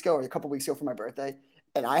 2 weeks ago or a couple weeks ago for my birthday,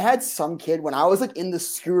 and I had some kid when I was like in the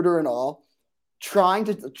scooter and all trying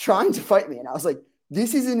to fight me, and I was like,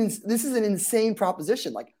 this is an insane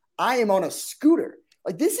proposition. Like, I am on a scooter.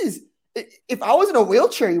 Like, this is, if I was in a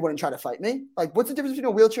wheelchair, you wouldn't try to fight me. Like, what's the difference between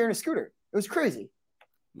a wheelchair and a scooter? It was crazy.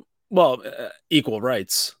 Well, equal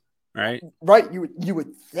rights, right? Right. You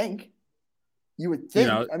would think. You would think.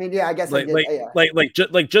 You know, I mean, yeah, I guess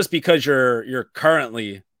like just because you're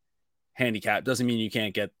currently handicapped doesn't mean you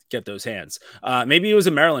can't get those hands. Maybe he was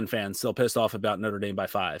a Maryland fan, still pissed off about Notre Dame by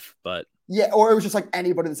 5, but yeah, or it was just like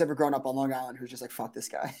anybody that's ever grown up on Long Island who's just like, fuck this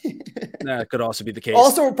guy. That could also be the case.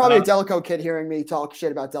 Also, probably a Delco kid hearing me talk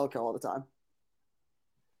shit about Delco all the time.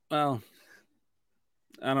 Well,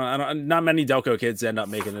 I don't. Not many Delco kids end up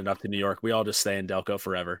making it up to New York. We all just stay in Delco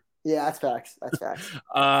forever. Yeah, that's facts. That's facts.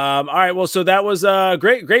 All right. Well, so that was a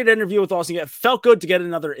great interview with Austin. It felt good to get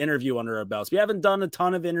another interview under our belts. We haven't done a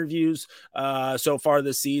ton of interviews so far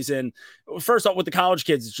this season. First off, with the college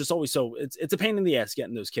kids, it's just always it's a pain in the ass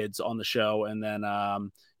getting those kids on the show. And then,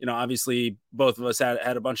 obviously both of us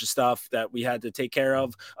had a bunch of stuff that we had to take care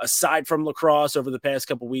of aside from lacrosse over the past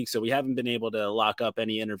couple of weeks. So we haven't been able to lock up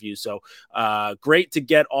any interviews. So great to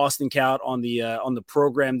get Austin Kaut on the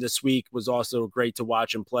program this week. Was also great to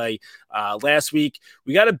watch him play last week.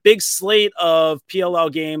 We got a big slate of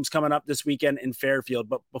PLL games coming up this weekend in Fairfield.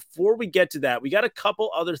 But before we get to that, we got a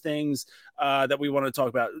couple other things that we want to talk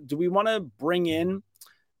about. Do we want to bring in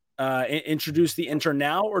introduce the intern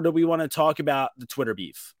now, or do we want to talk about the Twitter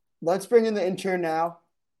beef? Let's bring in the intern now,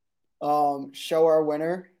 show our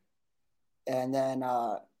winner, and then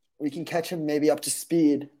we can catch him maybe up to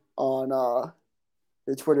speed on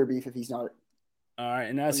the Twitter beef if he's not. All right,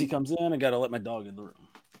 and as he comes in, I got to let my dog in the room.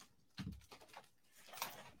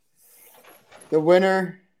 The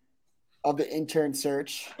winner of the intern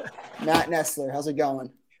search, Matt Nestler. How's it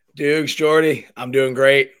going? Dukes, Jordy, I'm doing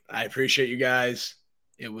great. I appreciate you guys.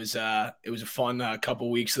 It was a fun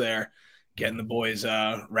couple weeks there, getting the boys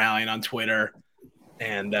rallying on Twitter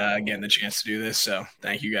and getting the chance to do this. So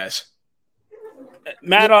thank you guys.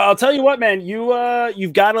 Matt, I'll tell you what, man,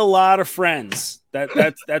 you've got a lot of friends.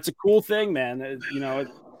 That's a cool thing, man.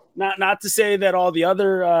 Not to say that all the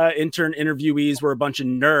other intern interviewees were a bunch of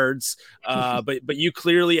nerds, but you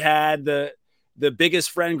clearly had the biggest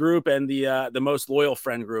friend group and the most loyal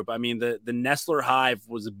friend group. I mean, the Nestler Hive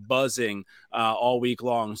was buzzing all week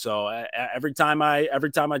long. So every time I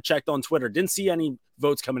checked on Twitter, didn't see any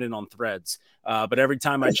votes coming in on Threads, but every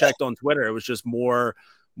time I checked on Twitter, it was just more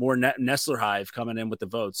Nestler Hive coming in with the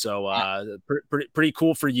votes. So pretty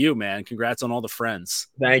cool for you, man. Congrats on all the friends.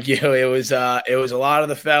 Thank you. It was a lot of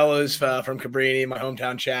the fellows from Cabrini, my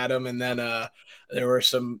hometown Chatham, and then there were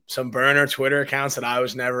some burner Twitter accounts that I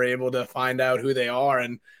was never able to find out who they are,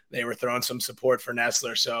 and they were throwing some support for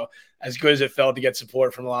Nestler. So as good as it felt to get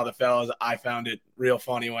support from a lot of the fellows, I found it real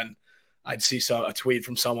funny when I'd see a tweet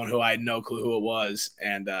from someone who I had no clue who it was,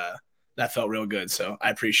 and that felt real good. So I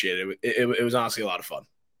appreciate it. It was honestly a lot of fun.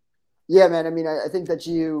 Yeah, man. I mean, I think that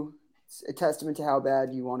it's a testament to how bad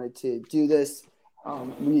you wanted to do this.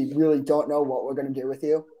 We really don't know what we're going to do with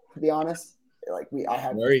you, to be honest.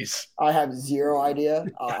 I have zero idea.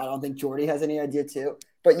 I don't think Jordy has any idea too.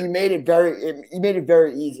 But you made it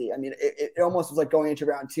very easy. I mean, it almost was like going into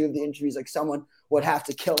round 2 of the interviews. Like someone would have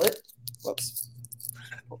to kill it. Whoops.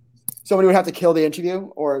 Somebody would have to kill the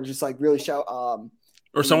interview, or just like really show.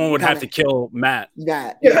 Or someone would have to kill Matt.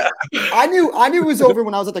 Yeah. I knew it was over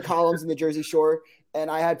when I was at the columns in the Jersey Shore,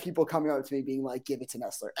 and I had people coming up to me being like, "Give it to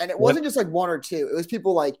Nestler," and it wasn't just like one or two. It was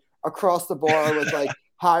people like across the bar with like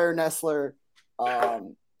hire Nestler.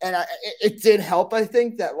 It did help, I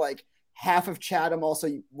think, that like half of Chatham also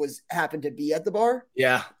happened to be at the bar.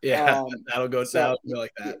 Yeah. That'll go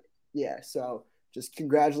like that. Yeah. So just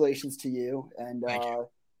congratulations to you. And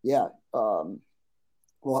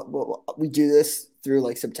we do this through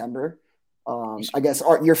like September. I guess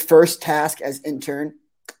your first task as intern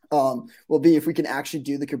will be if we can actually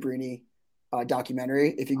do the Cabrini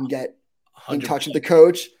documentary, if you can get 100%. In touch with the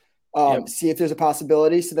coach. See if there's a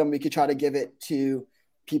possibility, so then we could try to give it to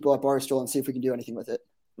people at Barstool and see if we can do anything with it.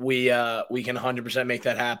 We can 100% make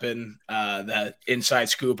that happen. That inside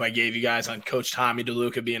scoop I gave you guys on Coach Tommy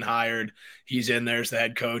DeLuca being hired, he's in there as the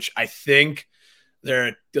head coach. I think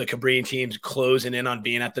the Cabrini team's closing in on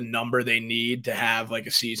being at the number they need to have like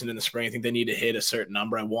a season in the spring. I think they need to hit a certain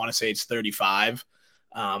number. I want to say it's 35.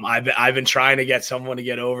 I've been trying to get someone to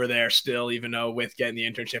get over there still, even though with getting the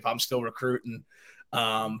internship, I'm still recruiting. But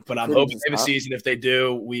I'm hoping they have a season. If they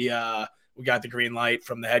do, we got the green light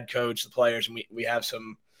from the head coach, the players, and we have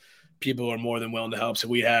some people who are more than willing to help. So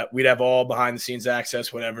we'd have all behind the scenes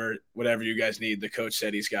access, whatever you guys need. The coach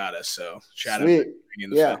said he's got us. So shout out.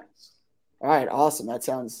 Yeah. All right. Awesome. That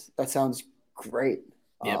sounds great.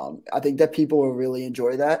 Yep. I think that people will really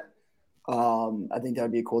enjoy that. I think that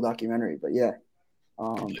would be a cool documentary, but yeah.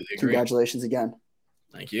 Congratulations again.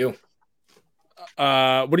 Thank you.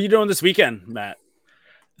 What are you doing this weekend, Matt?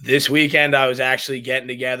 This weekend, I was actually getting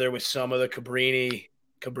together with some of the Cabrini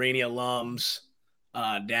alums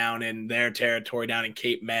down in their territory, down in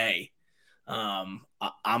Cape May. I'm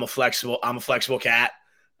a flexible cat.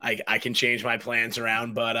 I can change my plans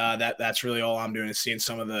around, but that's really all I'm doing is seeing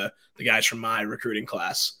some of the guys from my recruiting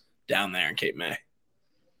class down there in Cape May.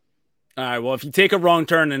 All right. Well, if you take a wrong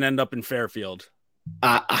turn and end up in Fairfield,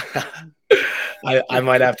 I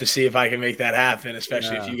might have to see if I can make that happen,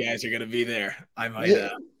 especially if you guys are going to be there. I might. Yeah.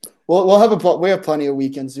 We have plenty of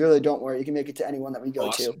weekends. Really, don't worry. You can make it to anyone that we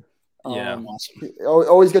go to. Awesome.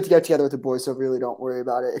 Always good to get together with the boys, so really don't worry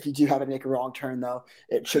about it. If you do have to make a wrong turn, though,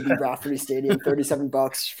 it should be Rafferty Stadium,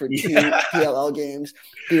 $37 for 2 PLL games.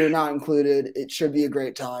 Beer not included. It should be a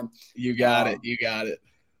great time. You got it. You got it.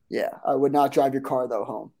 Yeah, I would not drive your car though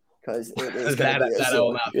home because it is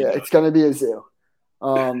it's going to be a zoo.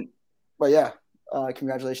 But yeah,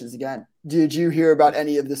 congratulations again. Did you hear about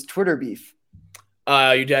any of this Twitter beef?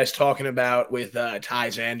 You guys talking about with Ty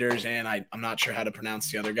Zanders and I'm not sure how to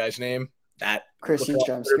pronounce the other guy's name. That Chris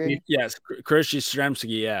Yastrzemski. Yes, Chris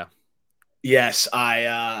Yastrzemski. Yeah. Yes,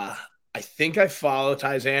 I think I follow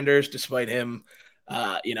Ty Zanders despite him,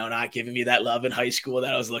 not giving me that love in high school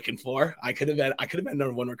that I was looking for. I could have been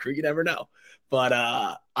number one recruit. You never know. But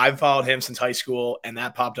I've followed him since high school, and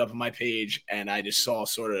that popped up on my page, and I just saw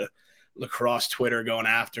sort of lacrosse Twitter going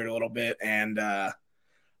after it a little bit, and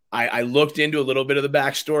I looked into a little bit of the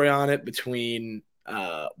backstory on it between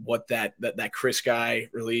what that Chris guy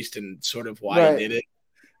released and sort of why he did it,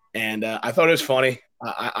 and I thought it was funny.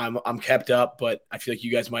 I'm kept up, but I feel like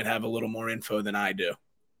you guys might have a little more info than I do.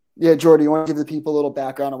 Yeah, Jordy, you want to give the people a little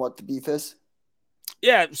background on what the beef is?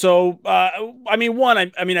 Yeah. So, I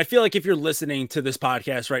feel like if you're listening to this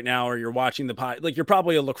podcast right now, or you're watching the pod, like you're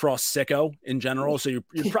probably a lacrosse sicko in general. So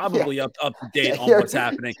you're probably up to date on what's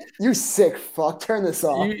happening. You sick fuck. Turn this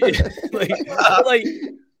off.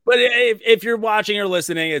 But if you're watching or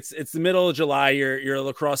listening, it's the middle of July. You're a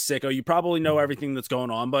lacrosse sicko. You probably know everything that's going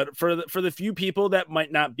on. But for the few people that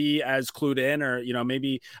might not be as clued in, or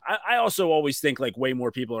maybe I also always think like way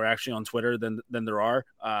more people are actually on Twitter than there are.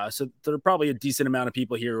 So there are probably a decent amount of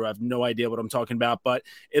people here who have no idea what I'm talking about. But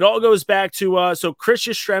it all goes back to so Chris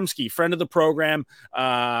Yastrzemski, friend of the program,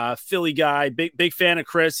 Philly guy, big fan of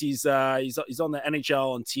Chris. He's on the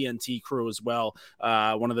NHL and TNT crew as well.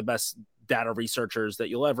 One of the best data researchers that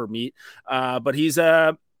you'll ever meet. But he's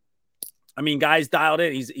guys dialed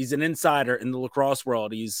in. He's an insider in the lacrosse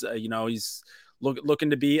world. He's he's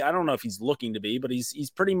looking to be, I don't know if he's looking to be, but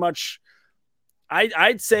he's pretty much,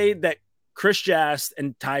 I'd say that Chris Jast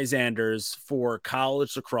and Ty Zanders for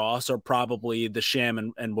college lacrosse are probably the Sham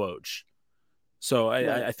and Woj. So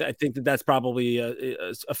I think that's probably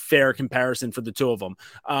a fair comparison for the two of them.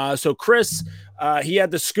 So Chris, he had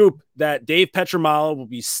the scoop that Dave Petramala will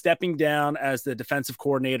be stepping down as the defensive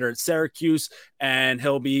coordinator at Syracuse, and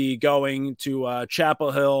he'll be going to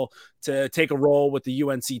Chapel Hill to take a role with the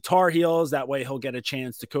UNC Tar Heels. That way he'll get a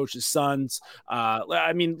chance to coach his sons.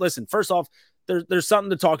 Listen, first off, there's something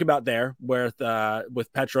to talk about there with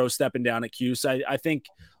Petro stepping down at Cuse. I think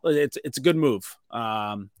it's a good move.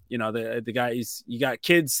 The guys, you got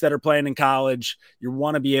kids that are playing in college. You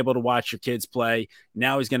want to be able to watch your kids play.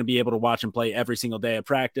 Now he's going to be able to watch them play every single day at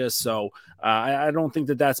practice. So I don't think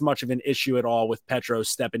that that's much of an issue at all with Petro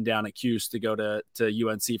stepping down at Cuse to go to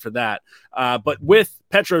UNC for that. But with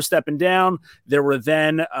Petro stepping down, there were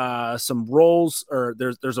then some roles, or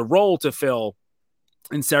there's a role to fill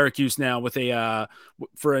in Syracuse now with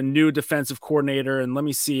for a new defensive coordinator. And let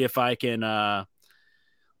me see if I can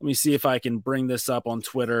bring this up on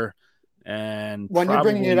Twitter. And when you're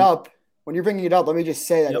bringing it up, let me just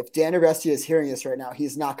say that if Dan Arestia is hearing this right now,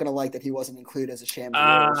 he's not going to like that he wasn't included as a Sham.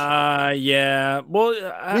 Yeah. Well,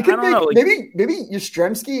 I don't know. Maybe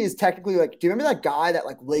Yastrzemski is technically like. Do you remember that guy, that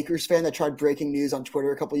like Lakers fan that tried breaking news on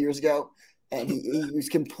Twitter a couple years ago, and he was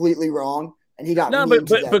completely wrong? And he got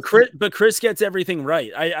but Chris gets everything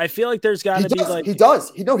right. I feel like there's got to be like he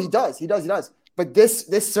does. But But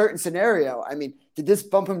this certain scenario, I mean, did this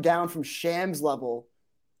bump him down from Shams level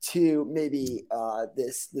to maybe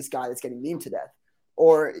this guy that's getting memed to death,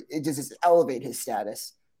 or does this elevate his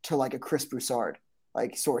status to like a Chris Broussard,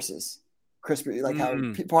 like sources? Chris, like how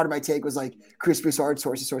part of my take was like Chris Broussard,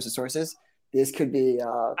 sources. This could be.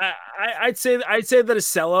 I'd say that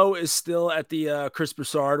Acello is still at the Chris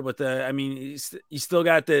Broussard with the. I mean, he's still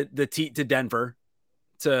got the teat to Denver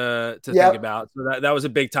to think about. So that was a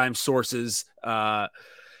big time sources. Yeah,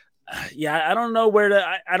 I don't know where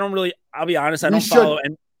to. I don't really. I'll be honest. I don't follow.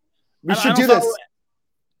 And we should do this.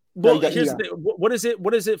 Well, here's the thing. What is it?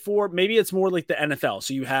 What is it for? Maybe it's more like the NFL.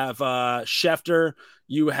 So you have Schefter,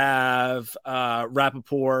 you have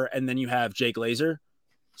Rappaport, and then you have Jake Glazer.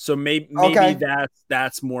 So maybe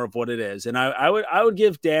that's more of what it is. And I would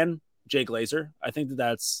give Dan Jake Glazer. I think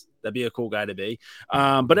that'd be a cool guy to be.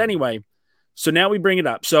 But anyway, so now we bring it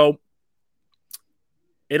up. So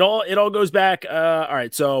it all goes back. All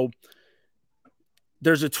right. So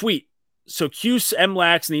there's a tweet. So Cuse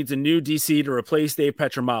MLax needs a new DC to replace Dave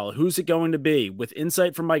Petramala. Who's it going to be? With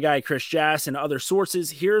insight from my guy Chris Jass and other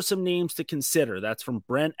sources, here are some names to consider. That's from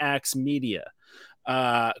Brent Axe Media.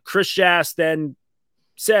 Chris Jass then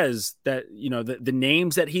says that, the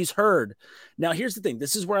names that he's heard. Now, here's the thing.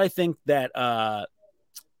 This is where I think that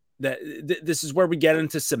this is where we get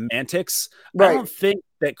into semantics. Right. I don't think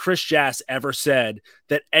that Chris Jass ever said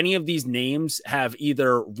that any of these names have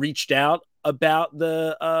either reached out about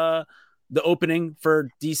the opening for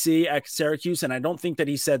DC at Syracuse. And I don't think that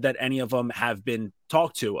he said that any of them have been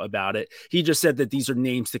talked to about it. He just said that these are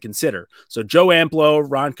names to consider. So Joe Amplo,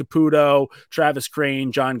 Ron Caputo, Travis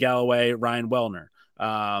Crane, John Galloway, Ryan Wellner.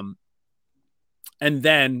 And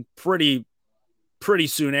then pretty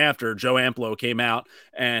soon after, Joe Amplo came out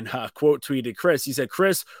and quote tweeted Chris. He said,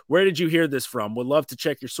 "Chris, where did you hear this from? Would love to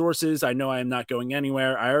check your sources. I know I am not going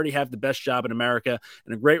anywhere. I already have the best job in America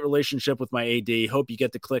and a great relationship with my AD. Hope you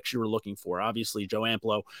get the clicks you were looking for." Obviously, Joe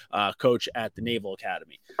Amplo, coach at the Naval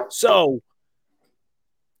Academy. So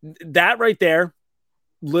that right there,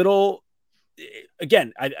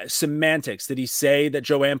 semantics. Did he say that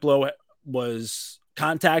Joe Amplo was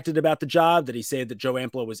contacted about the job? Did he say that Joe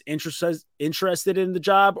Amplo was interested in the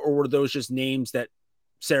job, or were those just names that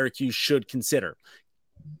Syracuse should consider?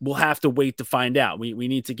 We'll have to wait to find out. We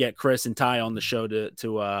need to get Chris and Ty on the show to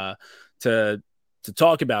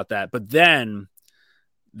talk about that. But then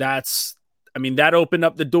that opened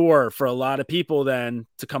up the door for a lot of people then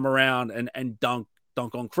to come around and dunk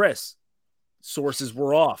on Chris. Sources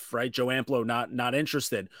were off, right? Joe Amplo not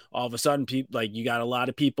interested. All of a sudden, people you got a lot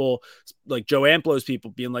of people like Joe Amplo's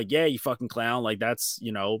people being like, "Yeah, you fucking clown!" Like that's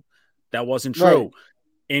that wasn't true. Right.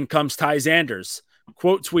 In comes Ty Zanders,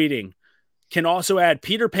 quote tweeting, "Can also add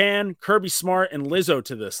Peter Pan, Kirby Smart, and Lizzo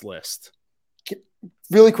to this list."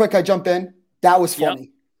 Really quick, I jump in. That was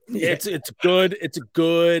funny. Yep. It's good. It's a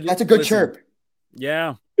good. That's a good chirp.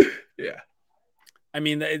 Yeah. Yeah. I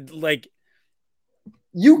mean,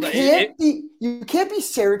 You can't be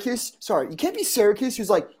Syracuse. Sorry, you can't be Syracuse who's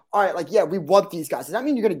like, all right, like, yeah, we want these guys. Does that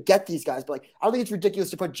mean you're going to get these guys? But like, I don't think it's ridiculous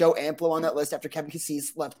to put Joe Amplo on that list after Kevin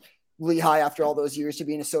Cassis left Lehigh after all those years to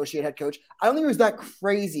be an associate head coach. I don't think it was that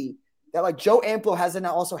crazy that like Joe Amplo hasn't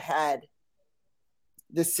also had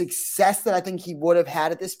the success that I think he would have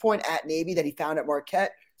had at this point at Navy that he found at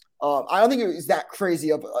Marquette. I don't think it was that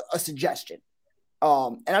crazy of a suggestion.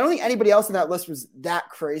 And I don't think anybody else on that list was that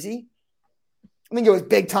crazy. I think it was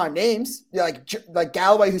big time names like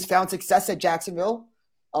Galloway, who's found success at Jacksonville.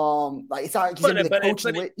 Like it's not like he's going to be the coach.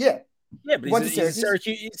 Yeah, but he's a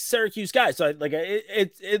Syracuse guy. So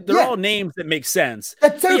they're all names that make sense.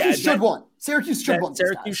 That Syracuse should want. Syracuse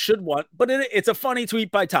should want. But it's a funny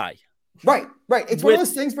tweet by Ty. Right. It's one of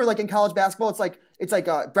those things where like in college basketball, it's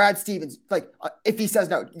like Brad Stevens. Like if he says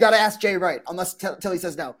no, you got to ask Jay Wright unless till he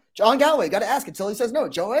says no. John Galloway, got to ask until he says no.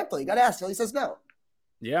 Joe Amplo, you got to ask till he says no.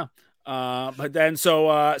 Yeah. But then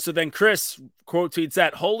so then Chris quote tweets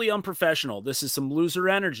that wholly unprofessional. This is some loser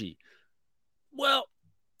energy. Well,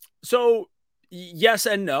 so yes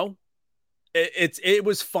and no. It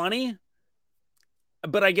was funny,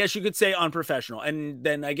 but I guess you could say unprofessional. And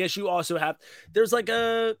then I guess you also have there's like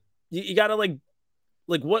you gotta like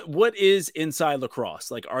what is inside lacrosse?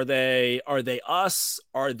 Like are they us?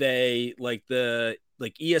 Are they like the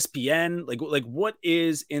ESPN? Like what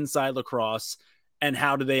is inside lacrosse? And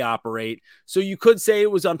how do they operate? So you could say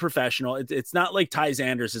it was unprofessional. It's not like Ty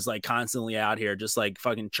Zanders is like constantly out here just like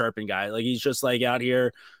fucking chirping guy. Like he's just like out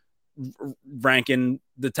here ranking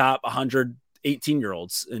the top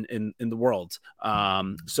 118-year-olds in the world.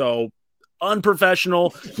 So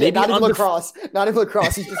unprofessional. Yeah, Maybe not even lacrosse. Not even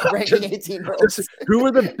lacrosse. He's just ranking 18-year-olds. Who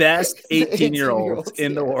are the best 18-year-olds 18-year-olds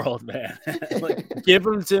in the world, man? Like, give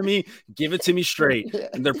them to me. Give it to me straight. Yeah.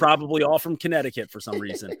 And they're probably all from Connecticut for some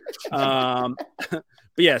reason.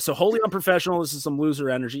 But yeah, so wholly unprofessional. This is some loser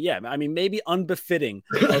energy. Yeah, I mean, maybe unbefitting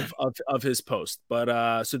of his post.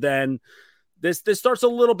 But so then this starts a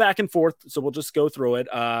little back and forth, so we'll just go through it.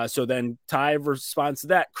 So then Ty responds to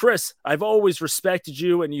that. Chris, I've always respected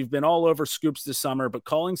you, and you've been all over Scoops this summer, but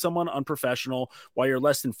calling someone unprofessional while you're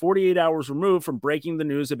less than 48 hours removed from breaking the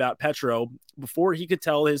news about Petro before he could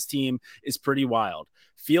tell his team is pretty wild.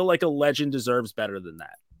 Feel like a legend deserves better than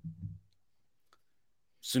that.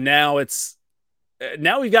 So now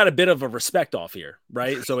we've got a bit of a respect off here,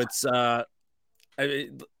 right? So it's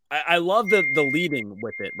I love the leading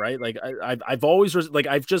with it, right? Like I've always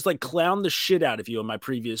I've just like clowned the shit out of you in my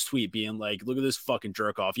previous tweet, being like, look at this fucking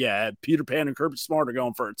jerk off. Yeah, Peter Pan and Kirby Smart are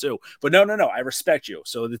going for it too. But no, I respect you.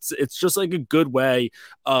 So it's just like a good way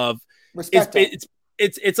of Respect.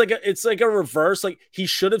 It's like a reverse. Like he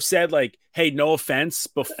should have said like, hey, no offense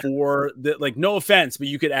before the like no offense, but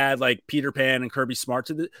you could add like Peter Pan and Kirby Smart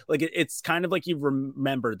to the like it's kind of like you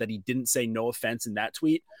remember that he didn't say no offense in that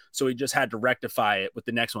tweet. So he just had to rectify it with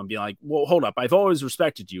the next one, being like, well, hold up, I've always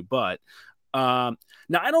respected you, but now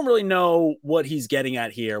I don't really know what he's getting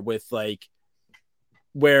at here with like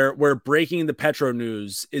where breaking the Petro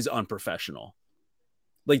news is unprofessional.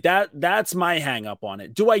 Like that's my hang up on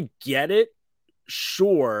it. Do I get it?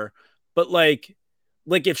 Sure, but like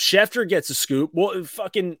if Schefter gets a scoop, well,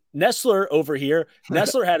 fucking Nestler over here,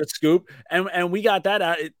 Nestler had a scoop, and we got that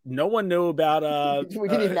out. No one knew about. We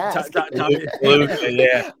didn't even ask.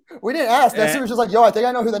 Yeah, we didn't ask. Nestler was just like, "Yo, I think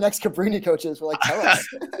I know who the next Cabrini coach is." We're like, "Tell us."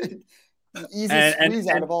 Easiest squeeze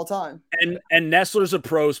out of all time. And Nestler's a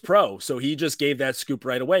pro's pro, so he just gave that scoop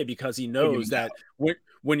right away because he knows that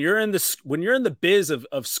when you're in the biz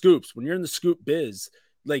of scoops, when you're in the scoop biz,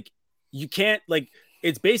 like. You can't like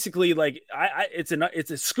it's basically like it's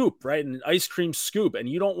a scoop, right? An ice cream scoop, and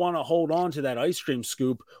you don't want to hold on to that ice cream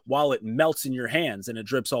scoop while it melts in your hands and it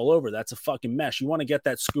drips all over. That's a fucking mess. You want to get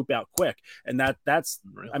that scoop out quick, and that's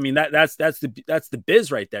the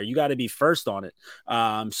biz right there. You got to be first on it.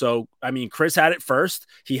 So I mean, Chris had it first.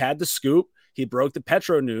 He had the scoop. He broke the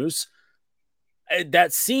Petro news.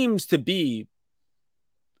 That seems to be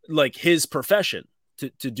like his profession.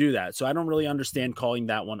 To do that. So I don't really understand calling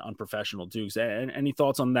that one unprofessional. Dukes, any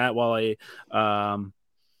thoughts on that while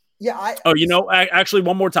actually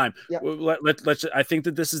one more time. Yeah. Let's I think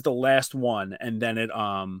that this is the last one, and then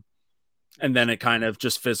it kind of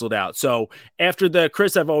just fizzled out. So after the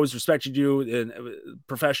Chris, I've always respected you in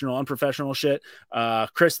professional, unprofessional shit.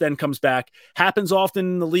 Chris then comes back. Happens often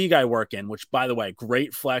in the league I work in, which, by the way,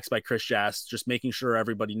 great flex by Chris Jast, just making sure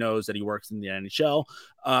everybody knows that he works in the NHL.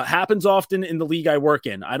 Happens often in the league I work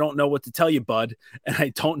in. I don't know what to tell you, bud, and I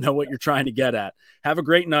don't know what you're trying to get at. Have a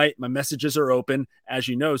great night. My messages are open, as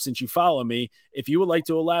you know, since you follow me. If you would like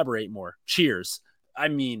to elaborate more, cheers. I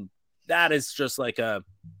mean, that is just like a...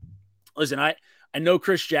 Listen, I know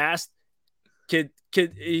Chris Jast, kid,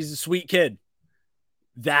 he's a sweet kid.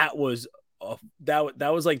 That was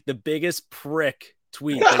like the biggest prick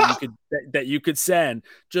tweet that you could send.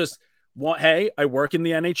 Just hey, I work in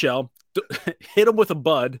the NHL. Hit him with a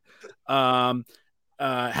bud. Have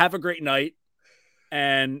a great night,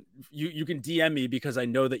 and you can DM me because I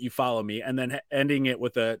know that you follow me, and then ending it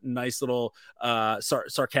with a nice little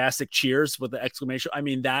sarcastic cheers with the exclamation. I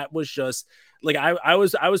mean, that was just. Like I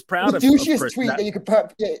was proud of the douchiest tweet that you could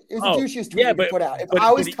put. Yeah, it was the douchiest tweet you could put out. If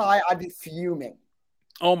I was Ty, I'd be fuming.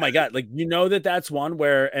 Oh my God. Like, that's one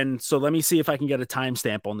where, and so let me see if I can get a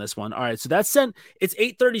timestamp on this one. All right. So that's sent, it's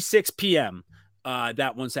 8:36 PM.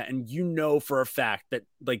 That one sent, and for a fact that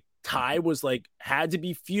like Ty was like, had to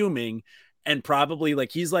be fuming. And probably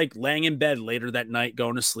like he's like laying in bed later that night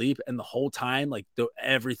going to sleep, and the whole time like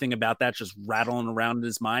everything about that just rattling around in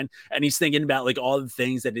his mind, and he's thinking about like all the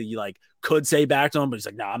things that he like could say back to him, but he's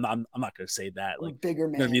like, no, I'm not gonna say that. Like bigger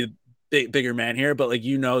man, gonna be bigger man here, but like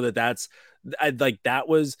that's like that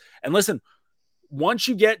was. And listen, once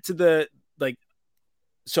you get to the like,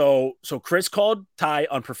 so Chris called Ty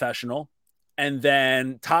unprofessional. And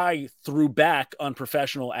then Ty threw back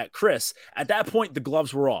unprofessional at Chris. At that point, the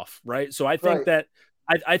gloves were off, right? So I think that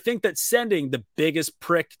I think that sending the biggest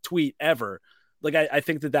prick tweet ever, like I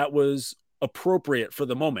think that was appropriate for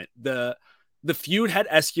the moment. The feud had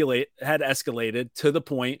escalated to the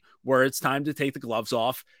point where it's time to take the gloves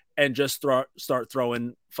off and just start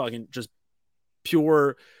throwing fucking just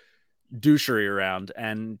pure douchery around.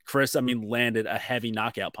 And Chris, landed a heavy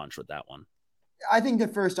knockout punch with that one. I think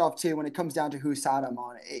that first off, too, when it comes down to whose side I'm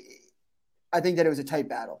on, I think that it was a tight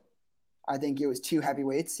battle. I think it was 2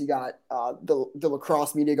 heavyweights. You got the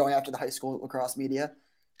lacrosse media going after the high school lacrosse media.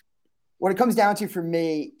 What it comes down to for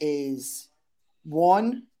me is,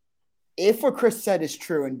 one, if what Chris said is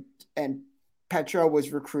true and Petro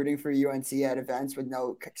was recruiting for UNC at events with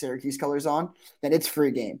no Syracuse colors on, then it's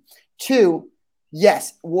free game. 2,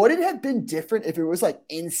 yes, would it have been different if it was like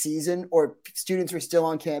in season or students were still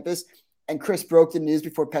on campus and Chris broke the news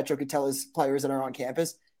before Petro could tell his players that are on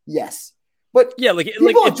campus? Yes. But yeah,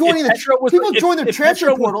 people join the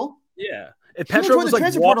transfer portal. Yeah. If Petro was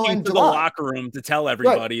like walking to the locker room to tell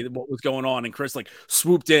everybody what was going on, and Chris like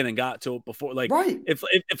swooped in and got to it before, like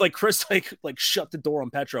if like Chris like shut the door on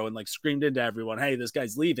Petro and like screamed into everyone, "Hey, this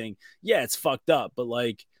guy's leaving." Yeah, it's fucked up, but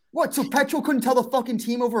like what? So Petro couldn't tell the fucking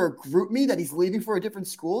team over a group me that he's leaving for a different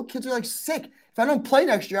school? Kids are like, sick. If I don't play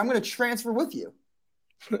next year, I'm going to transfer with you.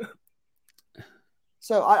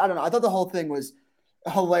 So I don't know. I thought the whole thing was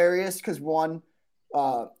hilarious because one,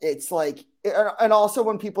 it's like, and also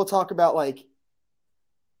when people talk about like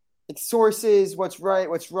sources, what's right,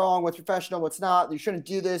 what's wrong, what's professional, what's not, you shouldn't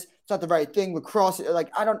do this, it's not the right thing, lacrosse, like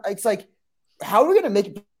it's like, how are we going to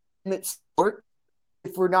make it sport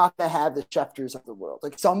if we're not going to have the Schefters of the world?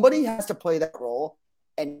 Like somebody has to play that role,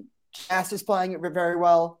 and Cass is playing it very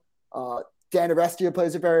well. Dan Arestia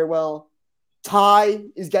plays it very well. Ty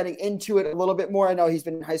is getting into it a little bit more. I know he's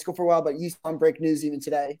been in high school for a while, but he's on break news even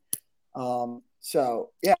today. So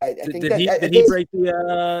yeah, I think did he break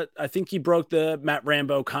the? I think he broke the Matt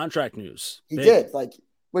Rambo contract news. He did, like,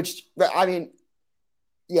 which I mean,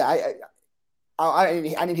 yeah, I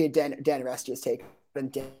need to hear Dan Arestia's take.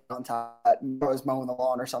 Been on top, I was mowing the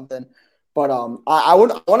lawn or something, but I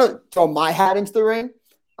want to throw my hat into the ring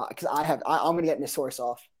because I'm gonna get my source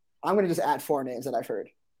off. I'm gonna just add 4 names that I've heard.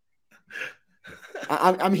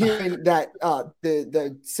 I'm hearing that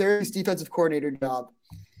the Syracuse defensive coordinator job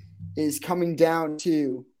is coming down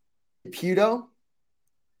to Caputo,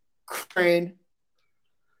 Crane,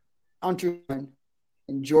 Hunter,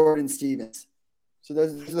 and Jordan Stevens. So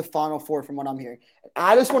those are the final 4 from what I'm hearing.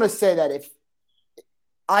 I just want to say that if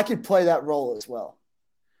I could play that role as well,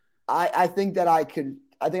 I think I could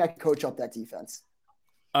coach up that defense.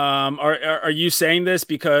 Are you saying this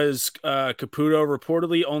because Caputo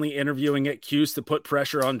reportedly only interviewing at Cuse to put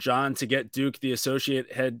pressure on John to get Duke the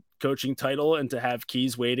associate head coaching title and to have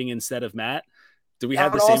Keys waiting instead of Matt? Do we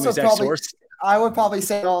have the same exact source? I would probably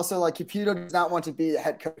say also like Caputo does not want to be the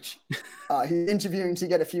head coach. He's interviewing to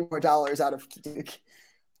get a few more dollars out of Duke.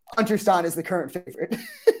 Hunter Stein is the current favorite.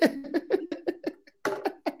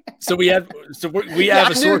 So we have a source.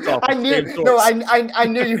 I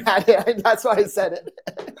knew you had it. That's why I said it.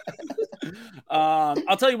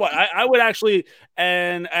 I'll tell you what, I would actually,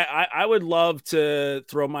 and I would love to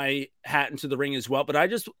throw my hat into the ring as well. But I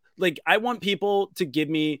want people to give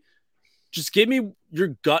me your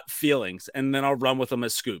gut feelings, and then I'll run with them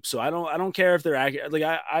as scoops. So I don't care if they're accurate. Like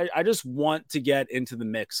I just want to get into the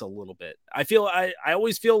mix a little bit. I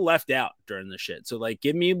always feel left out during this shit. So like,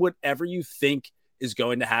 give me whatever you think is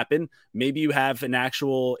going to happen. Maybe you have an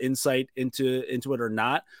actual insight into it or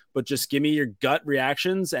not, but just give me your gut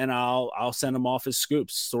reactions and I'll send them off as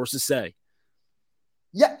scoops. Sources say.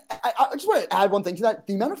 Yeah, I just want to add one thing to that.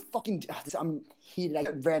 The amount of fucking I'm heated. I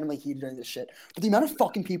get randomly heated during this shit. But the amount of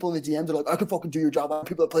fucking people in the DMs are like, I can fucking do your job. I have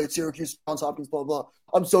people that play at Syracuse, Johns Hopkins, blah, blah.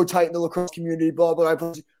 I'm so tight in the lacrosse community, blah, blah. I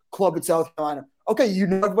play club in South Carolina. Okay, you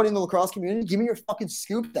know everybody in the lacrosse community? Give me your fucking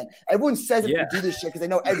scoop then. Everyone says it to do this shit because they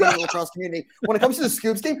know everybody in the lacrosse community. When it comes to the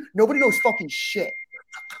scoops game, nobody knows fucking shit.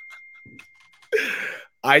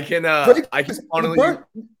 I can finally.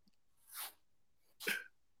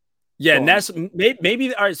 Yeah,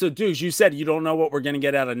 maybe. All right, so Dukes, you said you don't know what we're going to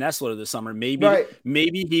get out of Nestler this summer.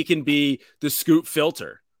 Maybe he can be the scoop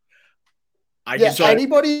filter.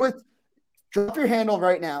 Anybody drop your handle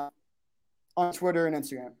right now on Twitter and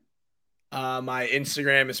Instagram. My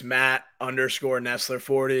Instagram is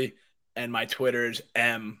Matt_Nestler40, and my Twitter is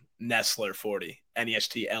mnestler40,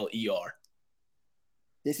 Nestler.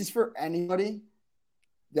 This is for anybody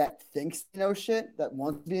that thinks they know shit, that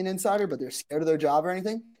wants to be an insider, but they're scared of their job or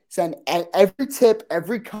anything. Send every tip,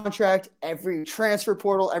 every contract, every transfer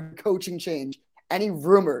portal, every coaching change, any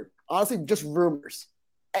rumor. Honestly, just rumors.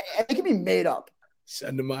 It can be made up.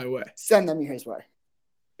 Send them my way. Send them his way.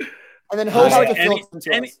 And then he'll have to filter them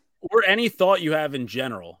to us. Or any thought you have in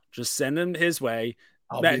general, just send them his way.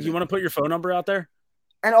 Matt, you want to put your phone number out there?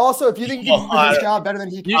 And also, if you think you can do his job better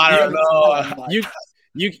than he can, I don't know.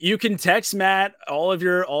 You can text Matt all of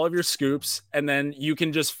your scoops, and then you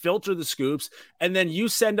can just filter the scoops, and then you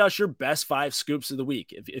send us your best 5 scoops of the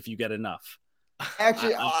week if you get enough.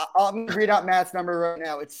 Actually, I'm going to read out Matt's number right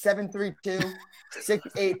now. It's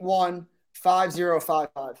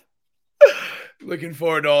 732-681-5055. Looking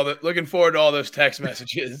forward to all those text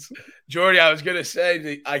messages. Jordy, I was gonna say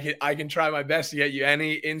that I can try my best to get you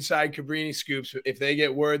any inside Cabrini scoops. If they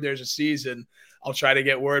get word there's a season, I'll try to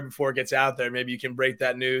get word before it gets out there. Maybe you can break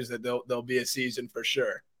that news that there'll be a season for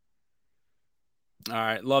sure. All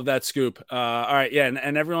right, love that scoop. All right, yeah,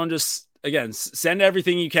 and everyone just again send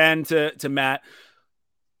everything you can to Matt.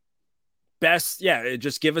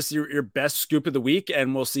 Just give us your best scoop of the week,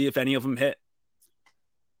 and we'll see if any of them hit.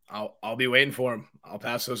 I'll be waiting for him. I'll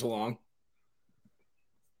pass those along.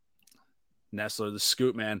 Nestler, the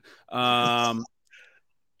scoop man. All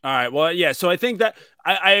right. Well, yeah. So I think that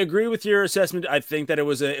I agree with your assessment. I think that it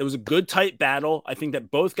was a good tight battle. I think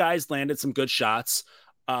that both guys landed some good shots.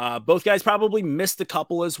 Both guys probably missed a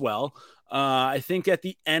couple as well. I think at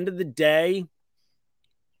the end of the day,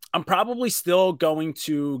 I'm probably still going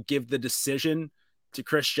to give the decision to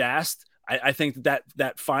Chris Jast. I think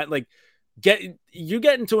that fine, like get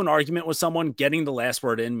into an argument with someone, getting the last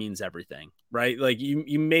word in means everything, right? Like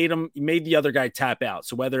you made the other guy tap out.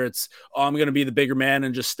 So whether it's, I'm going to be the bigger man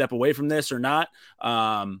and just step away from this or not,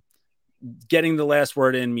 getting the last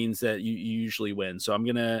word in means that you usually win. So I'm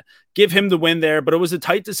going to give him the win there, but it was a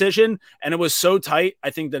tight decision and it was so tight. I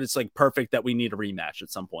think that it's like perfect that we need a rematch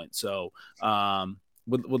at some point. So,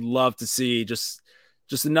 would love to see just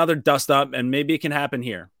another dust up, and maybe it can happen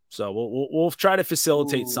here. So we'll try to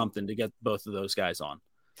facilitate something to get both of those guys on.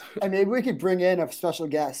 And maybe we could bring in a special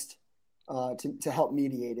guest to help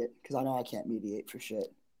mediate it, because I know I can't mediate for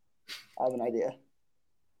shit. I have an idea.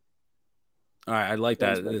 All right, I like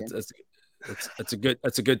that.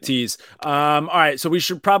 That's a good tease. All right, so we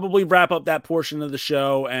should probably wrap up that portion of the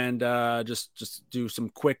show and just do some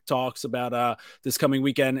quick talks about this coming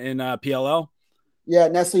weekend in PLL. Yeah,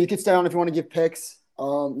 Nestle, you can stay on if you want to give picks.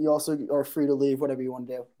 You also are free to leave, whatever you want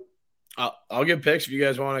to do. I'll give picks. If you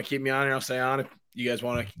guys want to keep me on here, I'll stay on. If you guys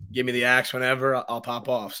want to give me the axe whenever, I'll pop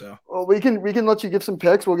off. So well, we can let you give some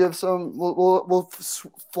picks. We'll give some. We'll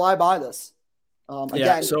fly by this.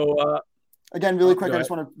 Again, really quick, I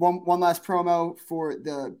just want to one last promo for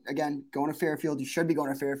going to Fairfield. You should be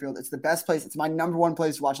going to Fairfield. It's the best place. It's my number one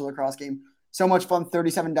place to watch a lacrosse game. So much fun.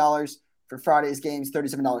 $37 for Friday's games.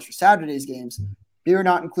 $37 for Saturday's games. Beer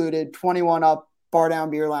not included. 21 up. Bar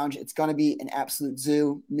down, beer lounge. It's going to be an absolute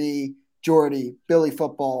zoo. Me, Jordy, Billy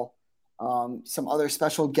Football, some other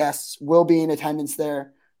special guests will be in attendance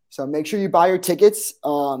there. So make sure you buy your tickets.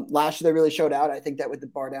 Last year they really showed out. I think that with the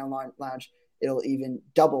bar down lounge, it'll even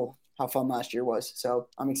double how fun last year was. So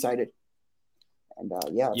I'm excited. And let's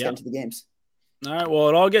get into the games. All right, well,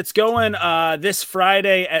 it all gets going this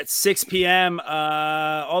Friday at 6 p.m.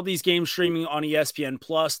 All these games streaming on ESPN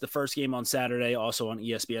Plus. The first game on Saturday, also on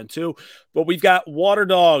ESPN2. But we've got Water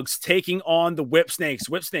Dogs taking on the Whip Snakes.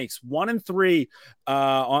 Whip Snakes 1-3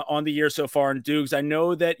 on the year so far. And Dukes, I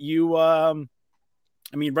know that you,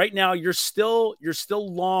 right now you're still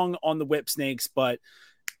long on the Whip Snakes, but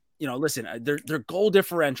listen, their goal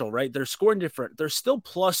differential, right? They're scoring different. They're still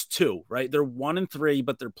 +2, right? They're 1-3,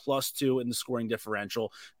 but they're +2 in the scoring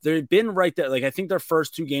differential. They've been right there. Like, I think their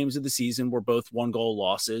first two games of the season were both 1-goal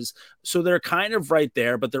losses. So they're kind of right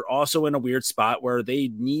there, but they're also in a weird spot where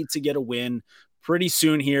they need to get a win pretty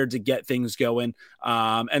soon here to get things going.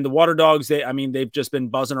 And the Water Dogs, they've just been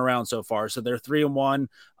buzzing around so far. So they're 3-1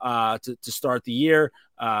 to start the year.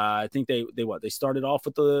 I think they started off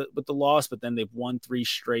with the loss, but then they've won 3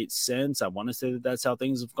 straight since. I want to say that's how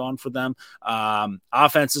things have gone for them.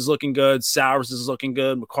 Offense is looking good. Sowers is looking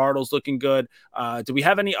good. McCardle's looking good. Do we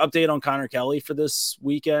have any update on Connor Kelly for this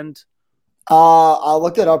weekend? I'll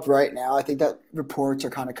look it up right now. I think that reports are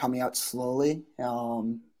kind of coming out slowly.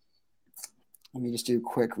 Let me just do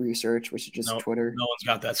quick research, which is just Twitter. No one's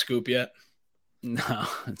got that scoop yet. No,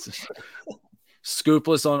 it's just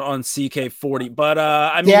scoopless on CK40. But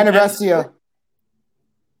Dan Arestia.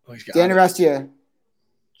 Dan Arestia.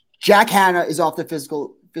 Jack Hanna is off the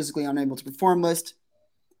physically unable to perform list.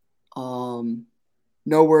 No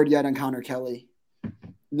word yet on Connor Kelly.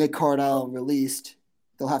 Nick Cardell released.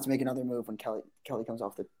 They'll have to make another move when Kelly comes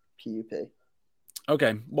off the PUP.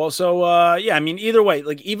 Okay. Well, so either way,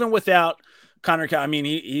 like even without Connor,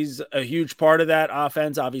 he's a huge part of that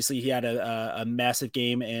offense. Obviously, he had a massive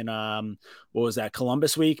game in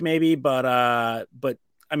Columbus week, maybe. But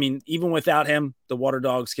even without him, the Water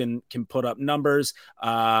Dogs can put up numbers.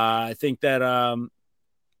 I think that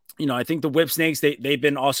I think the Whip Snakes they've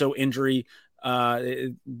been also injury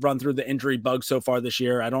run through the injury bug so far this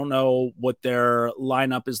year. I don't know what their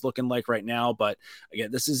lineup is looking like right now, but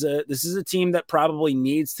again, this is a team that probably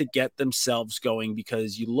needs to get themselves going,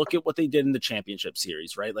 because you look at what they did in the championship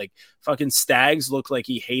series, right? Like fucking Stags looked like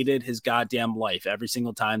he hated his goddamn life every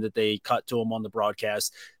single time that they cut to him on the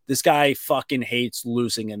broadcast. This guy fucking hates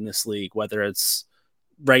losing in this league, whether it's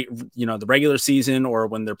right, the regular season or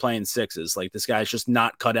when they're playing sixes. Like, this guy's just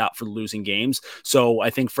not cut out for losing games. So I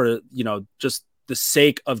think for, just the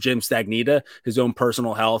sake of Jim Stagnita, his own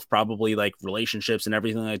personal health, probably like relationships and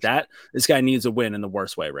everything like that, this guy needs a win in the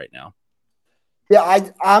worst way right now. Yeah,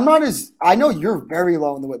 I'm not as – I know you're very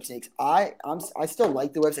low in the Whip Snakes. I still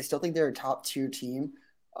like the Whips. I still think they're a top 2 team.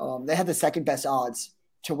 They had the second best odds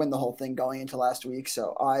to win the whole thing going into last week,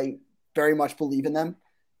 so I very much believe in them.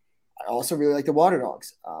 I also really like the Water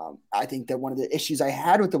Dogs. I think that one of the issues I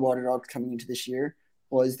had with the Water Dogs coming into this year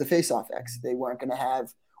was the face-off X. They weren't going to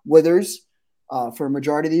have Withers for a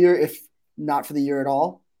majority of the year, if not for the year at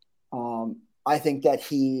all. I think that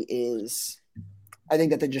I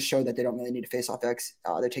think that they just showed that they don't really need a face-off X.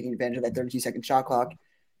 They're taking advantage of that 32-second shot clock.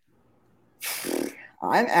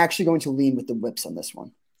 I'm actually going to lean with the Whips on this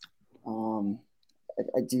one.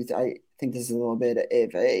 I think this is a little bit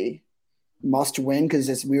of a must win, because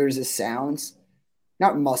as weird as this sounds,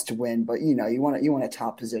 not must win, but you want a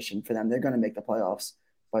top position for them. They're going to make the playoffs.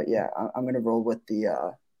 But yeah, I'm going to roll with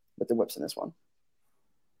the Whips in this one.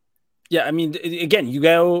 Yeah, I mean, again,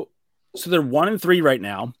 so they're 1-3 right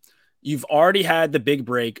now. You've already had the big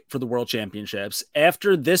break for the World Championships.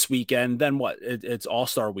 After this weekend, then what? It's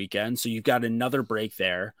All-Star weekend, so you've got another break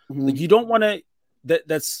there. Mm-hmm. Like, you don't want to.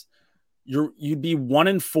 You'd be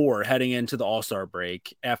 1-4 heading into the All-Star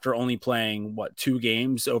break after only playing 2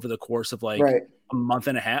 games over the course of a month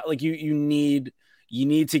and a half. Like, you need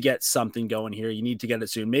to get something going here. You need to get it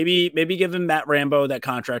soon. Maybe giving Matt Rambo that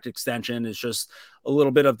contract extension is just a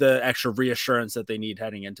little bit of the extra reassurance that they need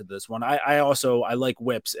heading into this one. I like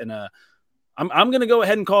Whips, and I'm going to go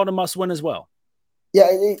ahead and call it a must win as well. Yeah,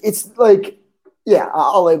 it's like,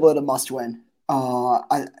 I'll label it a must win.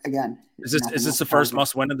 Is this the first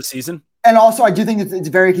must win of the season? And also, I do think it's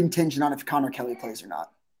very contingent on if Connor Kelly plays or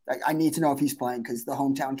not. I need to know if he's playing, because the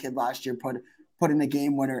hometown kid last year put in a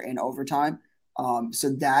game winner in overtime.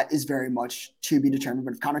 So that is very much to be determined.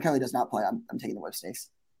 But if Connor Kelly does not play, I'm taking the Whip Snakes.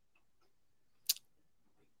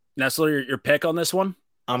 Nestler, your pick on this one?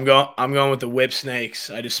 I'm going with the Whip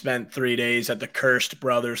Snakes. I just spent 3 days at the Cursed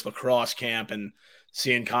Brothers lacrosse camp, and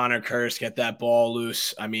seeing Connor Curse get that ball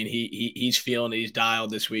loose. I mean, he's feeling it. He's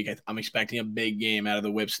dialed this week. I'm expecting a big game out of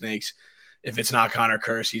the Whip Snakes. If it's not Connor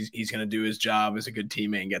Curse, he's going to do his job as a good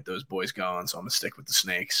teammate and get those boys going. So I'm going to stick with the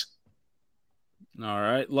Snakes. All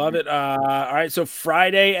right. Love it. All right. So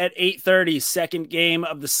Friday at 8:30, second game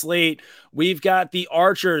of the slate. We've got the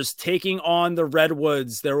Archers taking on the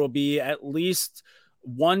Redwoods. There will be at least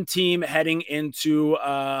one team heading into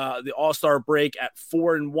the All-Star break at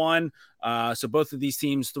 4-1. So both of these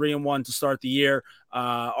teams 3-1 to start the year.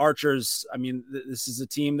 Archers, I mean, this is a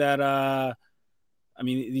team that,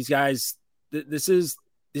 these guys,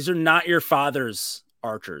 these are not your father's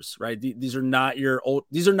Archers, right? These are not your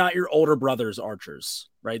older brother's Archers,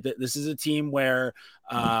 right? This is a team where,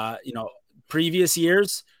 previous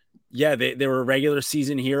years, they were regular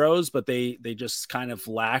season heroes, but they just kind of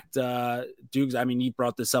lacked Dukes. I mean, you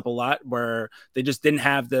brought this up a lot, where they just didn't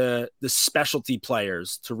have the specialty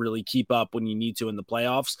players to really keep up when you need to in the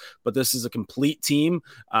playoffs. But this is a complete team.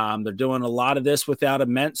 They're doing a lot of this without a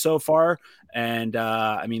Ment so far. And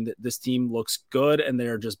this team looks good, and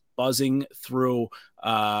they're just buzzing through.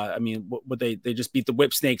 They just beat the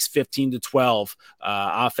Whip Snakes 15-12.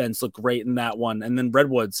 Offense looked great in that one. And then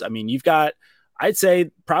Redwoods, I mean, you've got, I'd say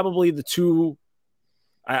probably the two.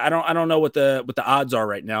 I don't know what the odds are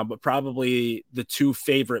right now, but probably the two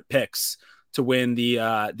favorite picks to win the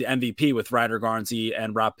MVP, with Ryder Garnsey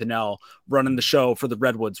and Rob Pinnell running the show for the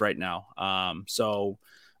Redwoods right now.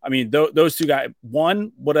 Those two guys.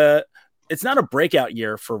 It's not a breakout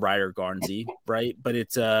year for Ryder Garnsey, right? But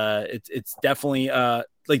it's definitely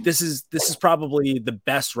this is probably the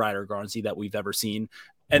best Ryder Garnsey that we've ever seen.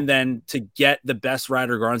 And then to get the best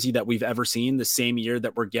Ryder Garnsey that we've ever seen the same year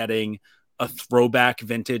that we're getting a throwback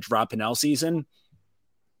vintage Rob Pinnell season,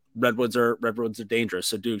 Redwoods are dangerous.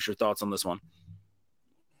 So, Dukes, your thoughts on this one?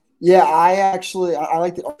 Yeah, I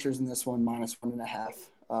like the Archers in this one,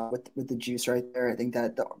 -1.5 with the juice right there. I think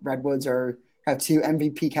that the Redwoods have two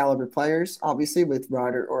MVP caliber players, obviously, with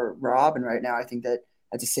Ryder or Rob, and right now I think that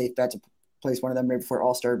that's a safe bet to place one of them right before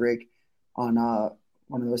All-Star break on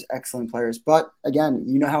one of those excellent players. But again,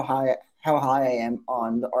 you know how high I am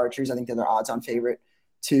on the Archers. I think they're the odds-on favorite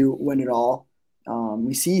to win it all.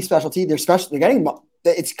 We see specialty. They're getting.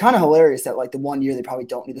 It's kind of hilarious that like the 1 year they probably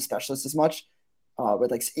don't need the specialists as much.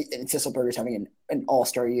 With like and Sisselberger's having an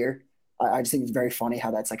all-star year. I just think it's very funny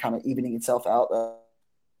how that's like kind of evening itself out.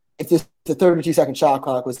 If the 32-second shot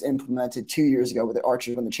clock was implemented 2 years ago with the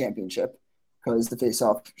Archers win the championship, because the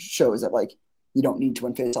face-off shows that like you don't need to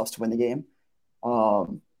win face-offs to win the game.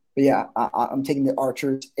 But yeah, I'm taking the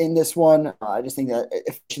Archers in this one. I just think that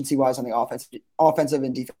efficiency-wise on the offensive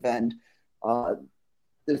and defensive end,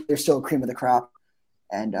 they're still a cream of the crop,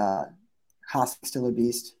 and Haas still a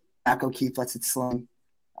beast. Mac O'Keefe lets it sling.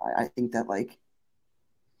 I think that like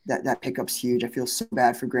that pickup's huge. I feel so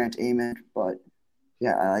bad for Grant Amon, but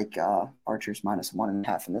yeah, I like Archers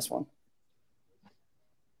 -1.5 in this one.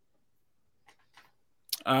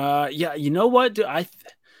 Yeah, you know what?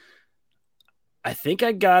 I think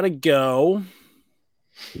I gotta go.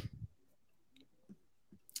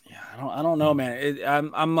 Yeah, I don't know,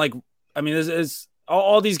 man. I'm like, I mean, this is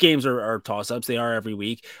all these games are toss-ups. They are every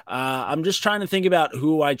week. I'm just trying to think about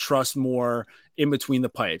who I trust more in between the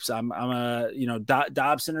pipes. I'm a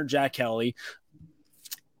Dobson or Jack Kelly.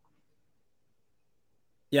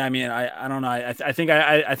 Yeah, I mean, I don't know. I think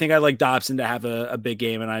I like Dobson to have a big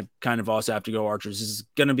game, and I kind of also have to go Archers. This is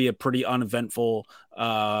going to be a pretty uneventful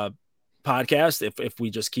podcast if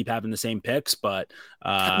we just keep having the same picks. But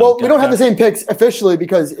we don't have the same picks officially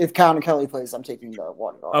because if Count and Kelly plays, I'm taking the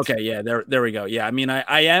one. Okay, yeah, there we go. Yeah, I mean,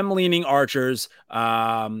 I am leaning Archers, but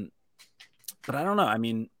I don't know. I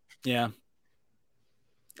mean, yeah.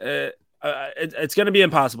 It's going to be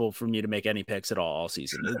impossible for me to make any picks at all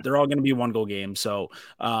season. They're all going to be 1-goal games. So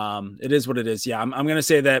it is what it is. Yeah, I'm going to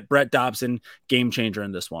say that Brett Dobson, game changer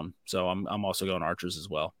in this one. So I'm also going Archers as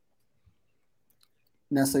well.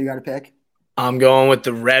 Nestle, you got to pick? I'm going with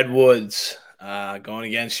the Redwoods, going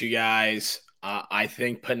against you guys. I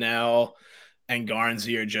think Pennell and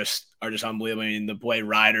Garnsey are just unbelievable. I mean, the way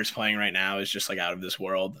Ryder's playing right now is just like out of this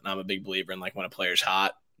world. And I'm a big believer in like when a player's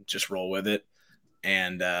hot, just roll with it.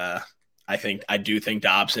 And I do think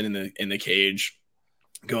Dobson in the cage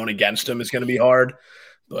going against him is going to be hard.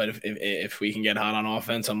 But if we can get hot on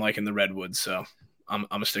offense, I'm liking the Redwoods. So I'm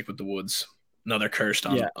gonna stick with the Woods. Another cursed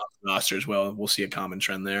on the roster as well. We'll see a common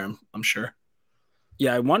trend there, I'm sure.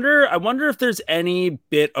 Yeah, I wonder if there's any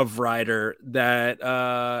bit of Ryder that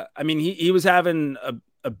I mean he was having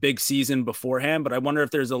a big season beforehand, but I wonder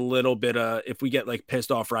if there's a little bit of if we get like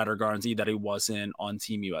pissed off Ryder Garnsey that he wasn't on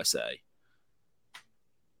Team USA.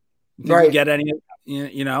 Did you get any,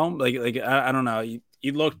 like I don't know.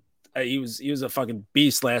 He looked, he was a fucking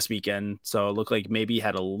beast last weekend. So it looked like maybe he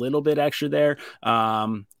had a little bit extra there.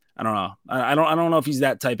 I don't know. I don't know if he's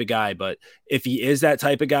that type of guy, but if he is that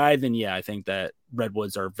type of guy, then yeah, I think that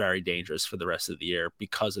Redwoods are very dangerous for the rest of the year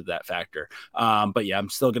because of that factor. But yeah, I'm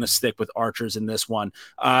still going to stick with Archers in this one.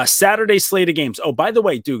 Saturday slate of games. Oh, by the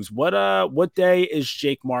way, Dukes, what day is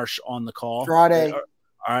Jake Marsh on the call? Friday.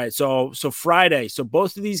 All right, so Friday. So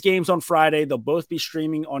both of these games on Friday, they'll both be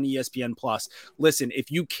streaming on ESPN Plus. Listen,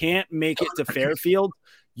 if you can't make it to Fairfield,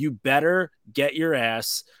 you better get your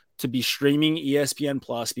ass to be streaming ESPN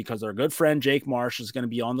Plus because our good friend Jake Marsh is going to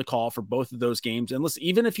be on the call for both of those games. And listen,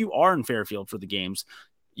 even if you are in Fairfield for the games,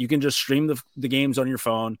 you can just stream the games on your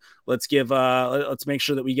phone. Let's make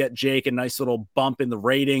sure that we get Jake a nice little bump in the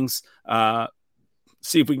ratings.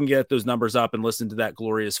 See if we can get those numbers up and listen to that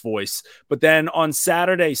glorious voice. But then on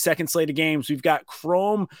Saturday, second slate of games, we've got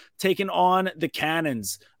Chrome taking on the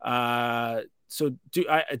Cannons. Dukes,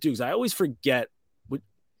 I always forget.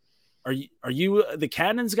 Are you the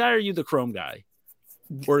Cannons guy or are you the Chrome guy?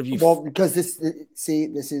 Or have you? Well, because this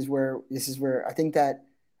is where I think that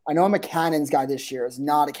I know I'm a Cannons guy this year. I was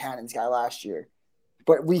not a Cannons guy last year,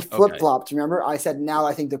 but we flip flopped. Okay. Remember, I said now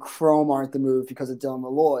I think the Chrome aren't the move because of Dylan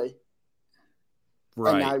Malloy.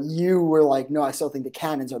 Right. And now you were like, no, I still think the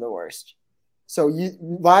Cannons are the worst. So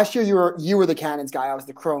last year you were the Cannons guy, I was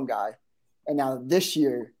the Chrome guy, and now this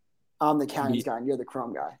year I'm the Cannons guy and you're the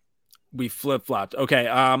Chrome guy. We flip flopped. Okay.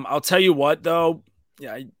 I'll tell you what though.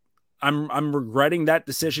 Yeah, I'm regretting that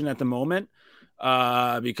decision at the moment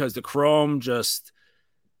because the Chrome just.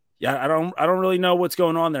 Yeah, I don't really know what's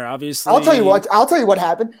going on there. Obviously, I'll tell you what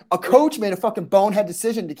happened. A coach made a fucking bonehead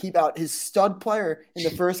decision to keep out his stud player in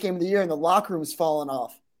the first game of the year, and the locker room's falling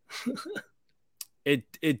off.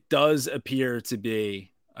 It does appear to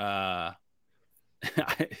be. It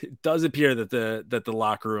does appear that the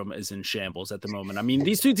locker room is in shambles at the moment. I mean,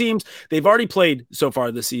 these two teams, they've already played so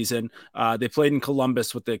far this season. They played in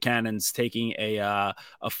Columbus with the Cannons taking a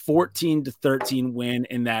 14-13 win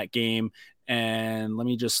in that game. And let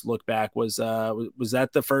me just look back. Was that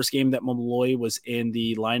the first game that Malloy was in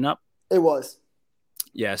the lineup? It was.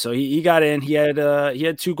 Yeah, so he got in. He had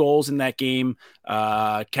 2 goals in that game.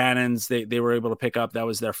 Cannons they were able to pick up. That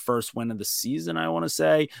was their first win of the season, I want to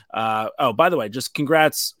say. Oh, by the way, just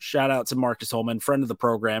congrats, shout out to Marcus Holman, friend of the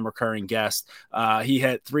program, recurring guest. He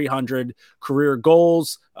hit 300 career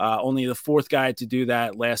goals. Only the 4th guy to do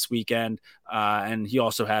that last weekend. And he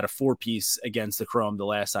also had a 4-piece against the Chrome the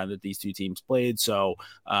last time that these two teams played. So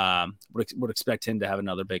would expect him to have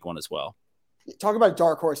another big one as well. Talk about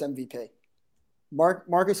dark horse MVP.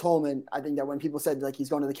 Marcus Holman, I think that when people said like he's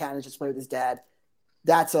going to the Cannons to play with his dad,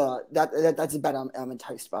 that's a bet I'm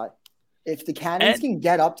enticed by. If the Cannons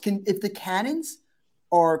if the Cannons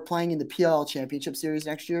are playing in the PLL Championship Series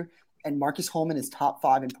next year and Marcus Holman is top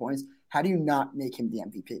 5 in points, how do you not make him the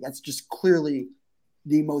MVP? That's just clearly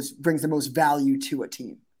brings the most value to a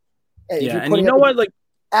team. Yeah, and you know what? Like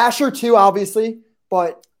Asher too, obviously,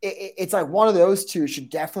 but it's like one of those two should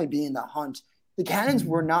definitely be in the hunt. The Cannons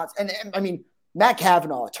were not, and I mean, Matt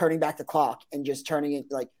Cavanaugh turning back the clock and just turning it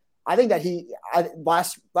like I think that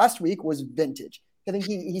last week was vintage. I think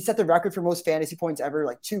he set the record for most fantasy points ever,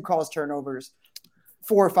 like 2 calls turnovers,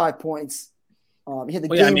 4 or 5 points. He had the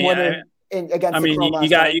game winner against. I mean, you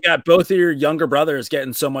got both of your younger brothers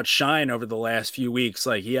getting so much shine over the last few weeks.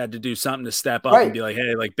 Like he had to do something to step up and be like,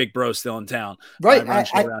 hey, like big bro's still in town. Right.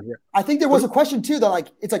 I think there was a question too that like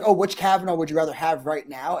it's like, oh, which Kavanaugh would you rather have right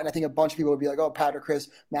now? And I think a bunch of people would be like, oh, Pat or Chris,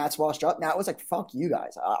 Matt's washed up. Now it was like, fuck you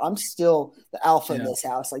guys. I'm still the alpha in this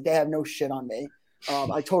house. Like they have no shit on me.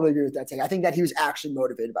 I totally agree with that take. I think that he was actually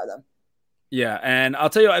motivated by them. Yeah, and I'll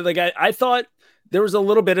tell you, like I thought there was a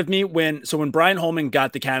little bit of me when Brian Holman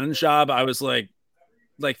got the Cannons job, I was like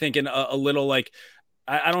thinking a little like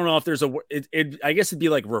I don't know if there's I guess it'd be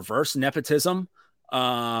like reverse nepotism,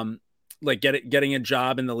 like getting a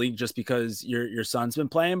job in the league just because your son's been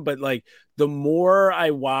playing. But like the more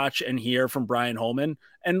I watch and hear from Brian Holman,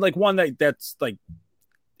 and like one that's like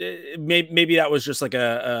maybe that was just like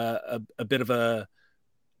a bit of a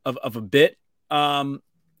bit,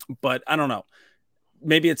 but I don't know.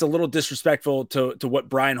 Maybe it's a little disrespectful to what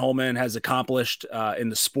Brian Holman has accomplished in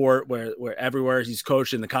the sport where everywhere he's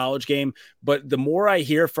coached in the college game. But the more I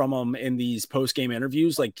hear from him in these post-game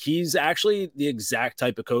interviews, like he's actually the exact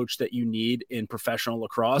type of coach that you need in professional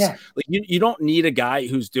lacrosse. Yeah. Like you don't need a guy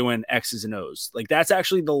who's doing X's and O's. Like that's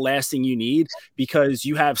actually the last thing you need because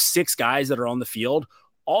you have 6 guys that are on the field.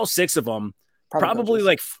 All 6 of them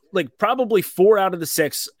probably probably 4 out of the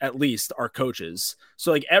 6 at least are coaches.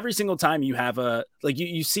 So like every single time you have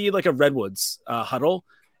you see like a Redwoods huddle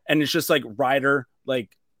and it's just like Ryder like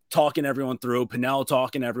talking everyone through, Pinnell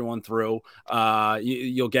talking everyone through.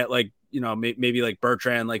 You'll get like, you know, maybe like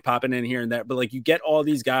Bertrand like popping in here and there, but like you get all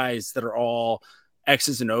these guys that are all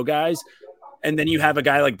X's and O guys. And then you have a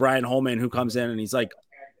guy like Brian Holman who comes in and he's like,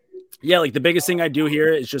 yeah, like the biggest thing I do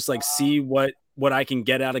here is just like see what I can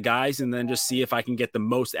get out of guys and then just see if I can get the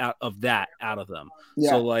most out of them. Yeah.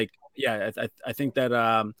 So like, yeah, I think that,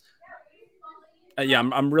 I'm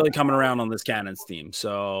really coming around on this Cannons team.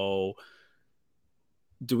 So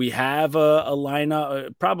do we have a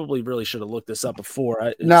lineup? Probably really should have looked this up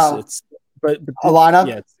before. But a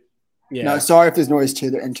lineup. Yeah. No, sorry if there's noise too.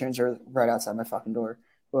 The interns are right outside my fucking door,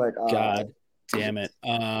 but God damn it.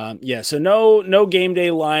 So no game day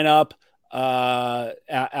lineup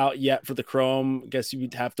out yet for the Chrome. I guess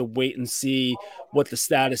you'd have to wait and see what the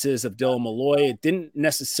status is of Dylan Malloy. It didn't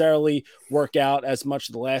necessarily work out as much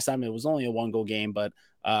the last time. It was only a 1-goal game, but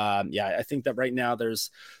I think that right now there's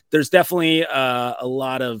definitely a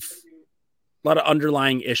lot of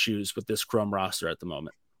underlying issues with this Chrome roster at the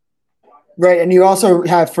moment. Right, and you also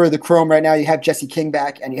have for the Chrome right now, you have Jesse King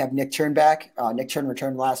back and you have Nick Turn back. Nick Turn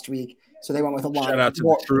returned last week, so they went with a line. Shout out to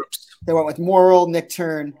the troops. They went with Morrill, Nick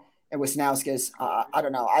Turn, and Wisnauskas. I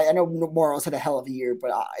don't know. I know Morrill's had a hell of a year,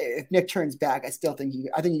 but if Nick Turn's back, I still think you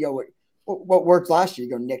go what worked last year.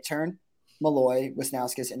 You go Nick Turn, Malloy,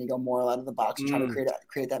 Wisnauskas, and you go Morrill out of the box and try to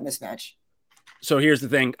create that mismatch. So here's the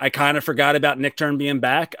thing. I kind of forgot about Nick Turn being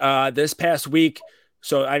back this past week.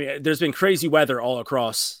 So there's been crazy weather all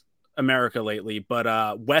across America lately,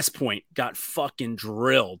 but West Point got fucking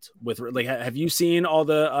drilled with like. Have you seen all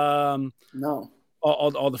the no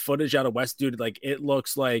all the footage out of West, dude? Like it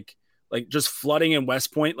looks like just flooding in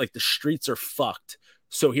West Point. Like the streets are fucked.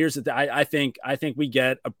 So here's the I think we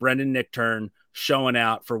get a Brendan Nick Turn showing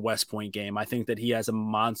out for West Point game. I think that he has a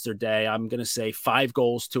monster day. I'm going to say 5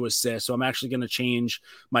 goals, 2 assists. So I'm actually going to change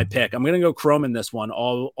my pick. I'm going to go Chrome in this one,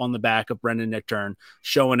 all on the back of Brendan Nick Turn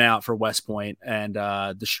showing out for West Point and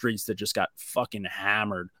the streets that just got fucking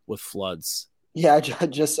hammered with floods. Yeah, I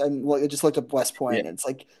just looked up West Point. And it's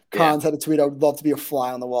like Collins had a tweet. I would love to be a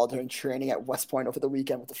fly on the wall during training at West Point over the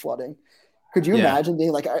weekend with the flooding. Could you imagine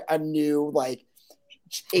being like a new like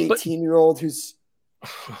 18-year-old who's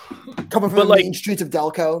coming from the main streets of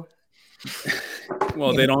Delco.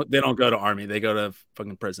 Well, they don't go to Army. They go to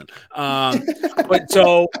fucking prison. But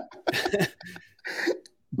so,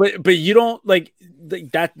 but you don't like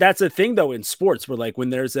that. That's a thing though in sports where like when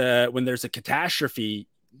there's a catastrophe,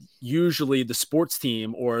 usually the sports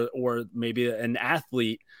team or maybe an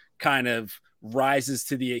athlete kind of rises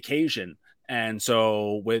to the occasion. And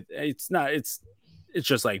so it's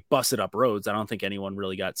just like busted up roads. I don't think anyone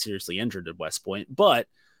really got seriously injured at West Point, but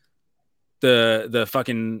the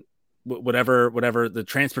fucking whatever the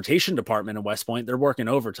transportation department in West Point, they're working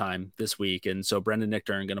overtime this week. And so Brendan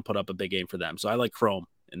Nichtern going to put up a big game for them. So I like Chrome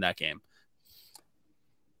in that game.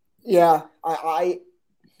 Yeah. I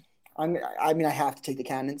mean, I have to take the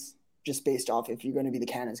Cannons just based off, if you're going to be the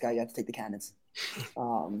Cannons guy, you have to take the Cannons.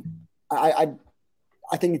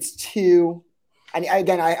 I think it's two. And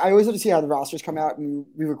again, I always have to see how the rosters come out. And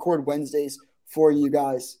we record Wednesdays for you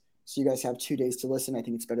guys, so you guys have 2 days to listen. I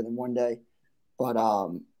think it's better than 1 day. But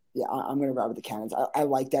yeah, I'm going to ride with the Cannons. I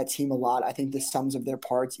like that team a lot. I think the sums of their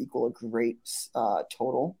parts equal a great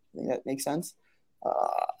total. I think that makes sense.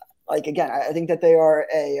 Like again, I think that they are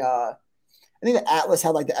I think that Atlas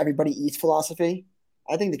had like the everybody eats philosophy.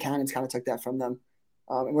 I think the Cannons kind of took that from them.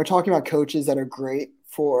 And we're talking about coaches that are great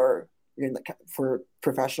for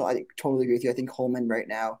professional. I totally agree with you. I think Holman right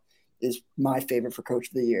now is my favorite for coach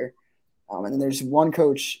of the year. And then there's one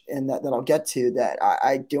coach in that I'll get to that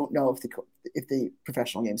I don't know if the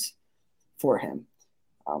professional game's for him.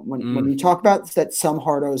 When you talk about that some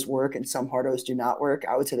hardos work and some hardos do not work,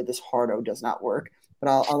 I would say that this hardo does not work. But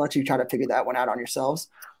I'll let you try to figure that one out on yourselves.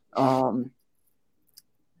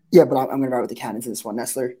 Yeah, but I'm going to ride with the Cannons in this one.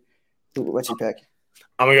 Nestler, what's your pick?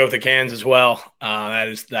 I'm going to go with the Cannons as well. That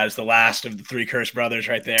is the last of the three cursed brothers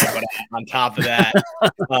right there. But on top of that,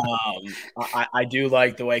 I do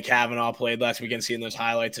like the way Kavanaugh played last weekend, seeing those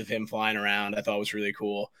highlights of him flying around. I thought it was really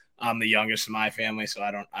cool. I'm the youngest in my family, so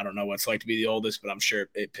I don't know what it's like to be the oldest, but I'm sure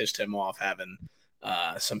it pissed him off having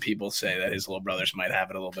some people say that his little brothers might have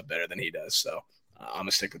it a little bit better than he does. So I'm going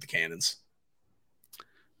to stick with the Cannons.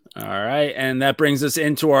 All right, and that brings us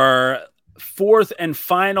into our fourth and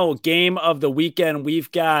final game of the weekend.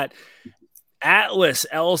 We've got Atlas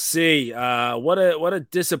LC. What a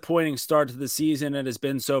disappointing start to the season it has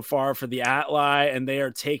been so far for the Atli, and they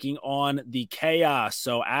are taking on the Chaos.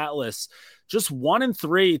 So Atlas just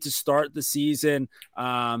 1-3 to start the season.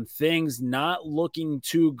 Things not looking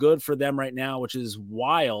too good for them right now, which is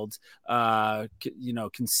wild,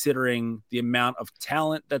 considering the amount of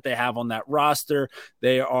talent that they have on that roster.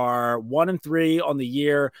 They are 1-3 on the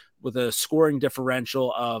year with a scoring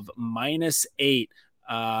differential of -8.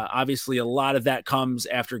 Obviously, a lot of that comes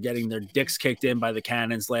after getting their dicks kicked in by the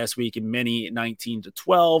Cannons last week in mini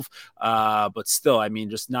 19-12. But still, I mean,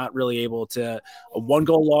 just not really able to. A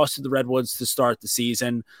 1-goal loss to the Redwoods to start the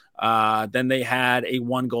season. Then they had a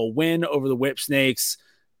 1-goal win over the Whip Snakes.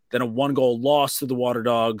 Then a 1-goal loss to the Water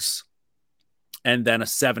Dogs. And then a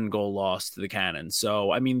 7-goal loss to the Cannons.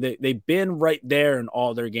 So, I mean, they've been right there in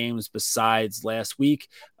all their games besides last week,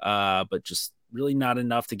 but just really not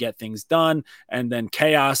enough to get things done. And then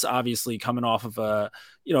Chaos, obviously coming off of a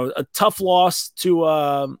tough loss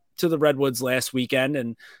to the Redwoods last weekend.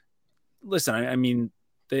 And listen, I mean,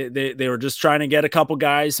 they were just trying to get a couple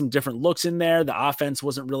guys, some different looks in there. The offense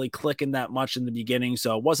wasn't really clicking that much in the beginning,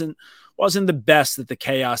 so it wasn't the best that the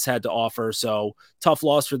Chaos had to offer. So tough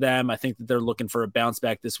loss for them. I think that they're looking for a bounce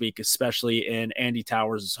back this week, especially in Andy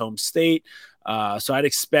Towers' home state. So I'd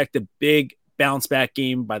expect a big bounce back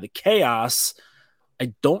game by the Chaos.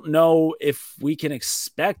 I don't know if we can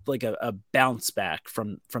expect like a bounce back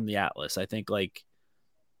from the Atlas. I think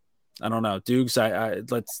I don't know, Dukes.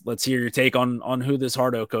 Let's hear your take on who this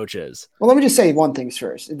Hardo coach is. Well, let me just say one thing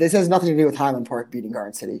first. This has nothing to do with Highland Park beating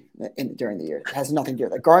Garden City during the year. It has nothing to do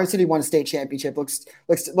with it. Garden City won a state championship. Looks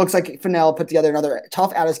like Fennell put together another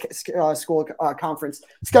tough out of school conference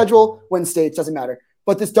schedule. Win states, doesn't matter.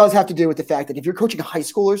 But this does have to do with the fact that if you're coaching high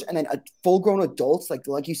schoolers and then full-grown adults,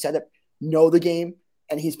 like you said, that know the game,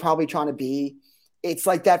 and he's probably trying to be, it's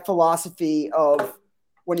like that philosophy of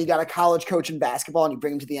when you got a college coach in basketball and you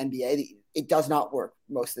bring him to the NBA, it does not work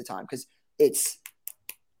most of the time because it's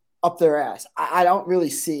up their ass. I don't really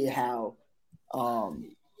see how. What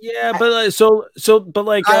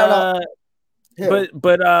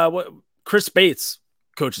Chris Bates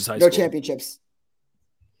coaches high school. No championships.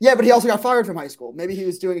 Yeah, but he also got fired from high school. Maybe he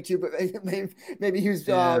was doing it too, but maybe he was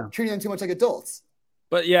treating them too much like adults.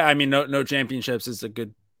 But yeah, I mean, no championships is a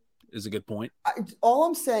good point. All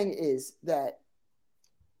I'm saying is that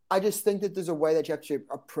I just think that there's a way that you have to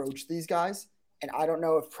approach these guys, and I don't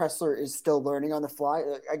know if Pressler is still learning on the fly.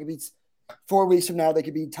 4 weeks from now, they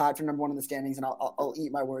could be tied for number one in the standings, and I'll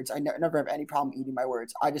eat my words. I never have any problem eating my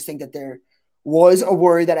words. I just think that there was a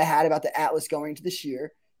worry that I had about the Atlas going into this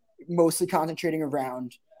year, mostly concentrating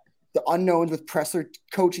around the unknowns with Pressler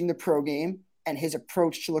coaching the pro game and his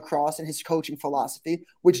approach to lacrosse and his coaching philosophy,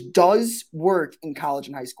 which does work in college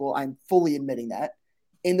and high school. I'm fully admitting that.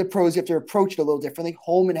 In the pros, you have to approach it a little differently.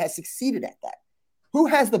 Holman has succeeded at that. Who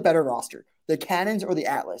has the better roster, the Cannons or the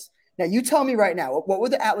Atlas? Now, you tell me right now, what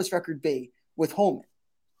would the Atlas record be with Holman?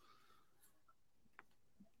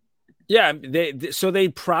 Yeah,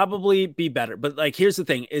 they'd probably be better. But like, here's the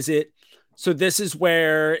thing: is it? So this is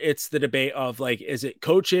where it's the debate of like, is it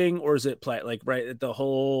coaching or is it play? Like, right, the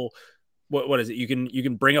whole what is it? You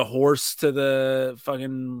can bring a horse to the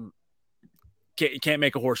fucking can't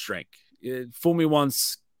make a horse drink. Fool me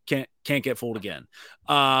once, can't get fooled again.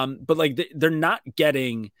 But like they're not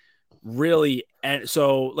getting really, and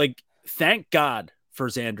so like thank God for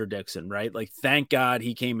Xander Dixon, right? Like thank God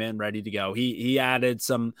he came in ready to go. He added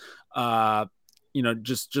some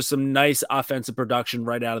just some nice offensive production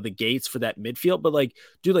right out of the gates for that midfield. But like,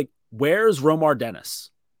 dude, like where's Romar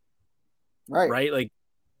Dennis? Right?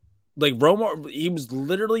 Like Romar, he was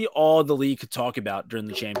literally all the league could talk about during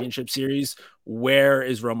the championship series. Where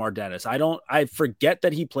is Romar Dennis? I forget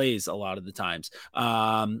that he plays a lot of the times.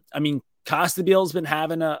 I mean, Costabiel's been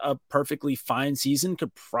having a perfectly fine season,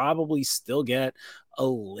 could probably still get a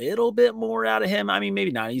little bit more out of him. I mean,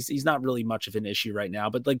 maybe not. He's not really much of an issue right now,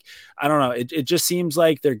 but like, I don't know. It just seems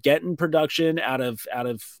like they're getting production out of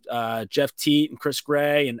Jeff Teat and Chris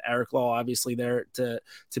Gray and Eric Law, obviously there to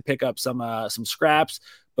pick up some scraps,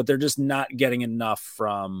 but they're just not getting enough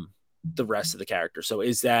from the rest of the characters. So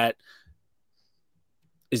is that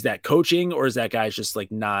coaching, or is that guy's just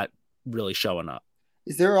like not really showing up?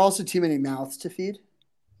 Is there also too many mouths to feed?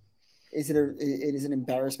 It is an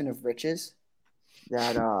embarrassment of riches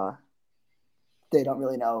that they don't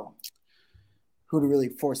really know who to really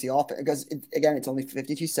force the offense. Because again, it's only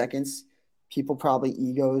 52 seconds. People probably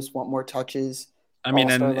egos want more touches. I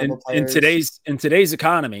mean, in today's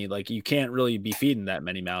economy, like you can't really be feeding that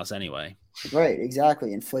many mouths anyway. Right,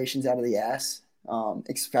 exactly. Inflation's out of the ass,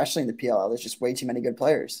 especially in the PLL. There's just way too many good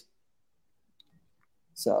players.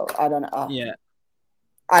 So I don't know. Yeah,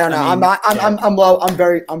 I don't know. I'm low.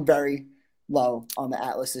 I'm very low on the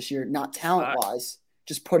Atlas this year. Not talent wise,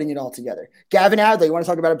 just putting it all together. Gavin Adler, you want to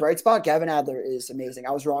talk about a bright spot? Gavin Adler is amazing.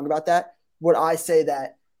 I was wrong about that. Would I say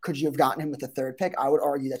that could you have gotten him with the third pick? I would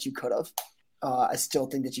argue that you could have. I still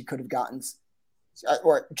think that you could have gotten,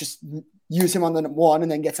 or just use him on the 1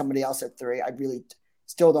 and then get somebody else at 3. I really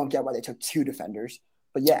still don't get why they took 2 defenders.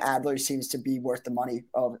 But yeah, Adler seems to be worth the money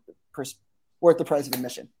worth the price of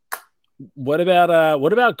admission. What about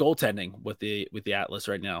goaltending with the Atlas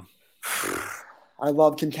right now? I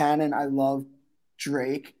love Kincannon. I love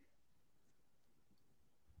Drake.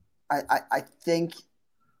 I think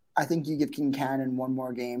you give Kincannon one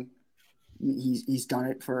more game. He's done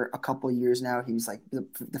it for a couple of years now. He's like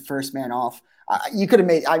the first man off. You could have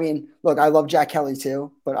made. I mean, look, I love Jack Kelly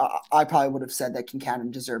too, but I probably would have said that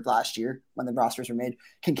Kincannon deserved last year when the rosters were made.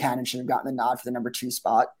 Kincannon should have gotten the nod for the number 2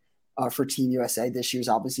 spot for Team USA. This year's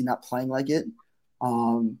obviously not playing like it.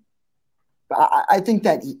 But I think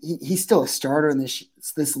that he's still a starter in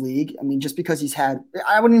this league. I mean, just because he's had,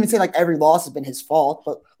 I wouldn't even say like every loss has been his fault,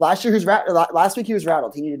 but last week he was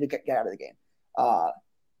rattled. He needed to get out of the game.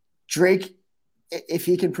 Drake, if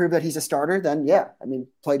he can prove that he's a starter, then yeah, I mean,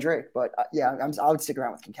 play Drake. But yeah, I would stick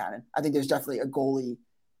around with Kincannon. I think there's definitely a goalie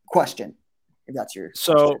question if that's your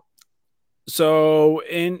question. So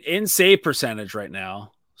in save percentage right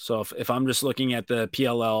now. So if I'm just looking at the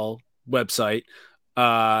PLL website,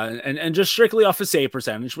 and just strictly off of save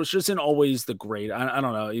percentage, which isn't always the great. I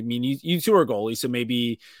don't know. I mean, you two are goalies, so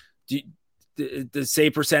maybe the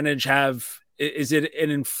save percentage is it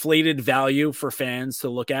an inflated value for fans to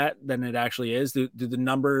look at than it actually is? Do the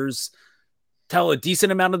numbers tell a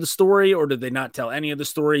decent amount of the story, or do they not tell any of the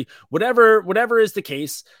story? Whatever is the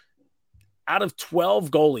case, out of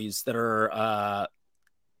 12 goalies that are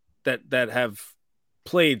that have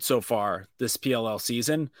played so far this PLL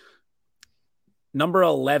season, number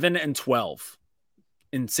 11 and 12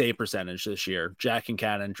 in save percentage this year, Jack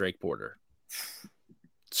Kincannon, Drake Porter.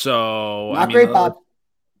 So not great, Bob.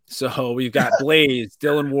 So we've got Blaze,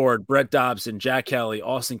 Dylan Ward, Brett Dobson, Jack Kelly,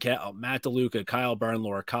 Austin Kaut, Matt DeLuca, Kyle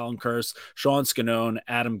Bernlohr, Colin Kurse, Sean Scanone,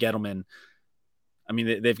 Adam Gettleman. I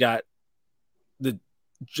mean, they've got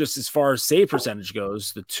just as far as save percentage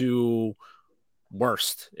goes, the 2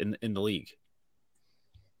 worst in the league.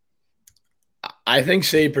 I think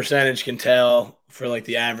save percentage can tell for like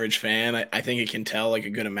the average fan. I think it can tell like a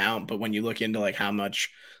good amount, but when you look into like how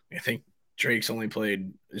much, I think Drake only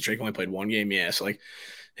played one game. Yeah. So like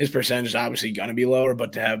his percentage is obviously going to be lower,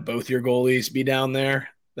 but to have both your goalies be down there,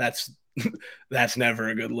 that's never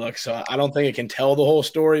a good look. So I don't think it can tell the whole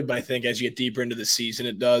story, but I think as you get deeper into the season,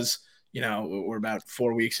 it does. You know, we're about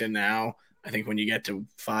 4 weeks in now. I think when you get to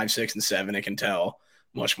 5, 6, and 7, it can tell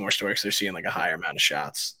much more story because they're seeing like a higher amount of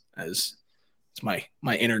shots. As it's my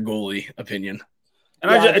inner goalie opinion.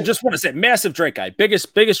 And I just want to say, massive Drake guy,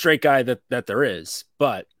 biggest Drake guy that there is,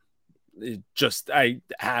 but I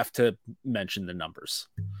have to mention the numbers.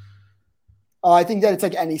 I think that it's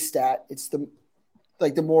like any stat. It's the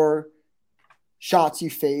more shots you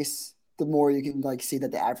face, the more you can like see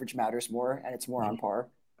that the average matters more, and it's more on par.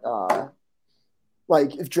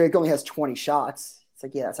 Like if Drake only has 20 shots, it's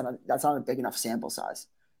like, yeah, that's not a big enough sample size.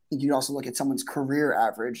 I think you'd also look at someone's career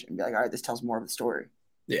average and be like, all right, this tells more of the story.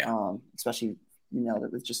 Yeah. Especially,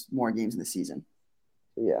 with just more games in the season.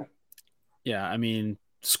 So, yeah. Yeah. I mean,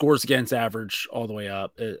 scores against average all the way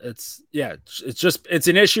up. It's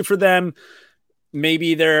an issue for them.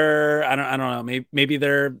 Maybe I don't know. Maybe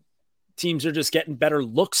their teams are just getting better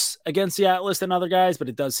looks against the Atlas than other guys, but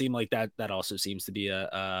it does seem like that also seems to be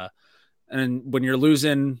and when you're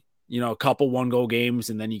losing, a couple 1-goal games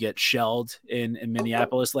and then you get shelled in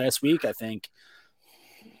Minneapolis last week, I think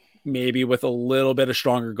maybe with a little bit of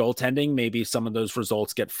stronger goaltending, maybe some of those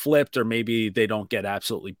results get flipped, or maybe they don't get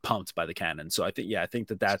absolutely pumped by the cannon. So I think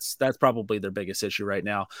that's probably their biggest issue right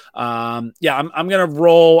now. I'm going to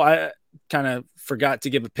roll. I kind of forgot to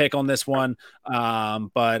give a pick on this one.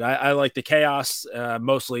 But I like the chaos,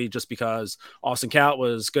 mostly just because Austin Kaut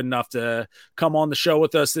was good enough to come on the show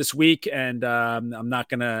with us this week. And I'm not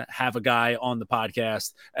going to have a guy on the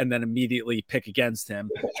podcast and then immediately pick against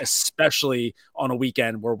him, especially on a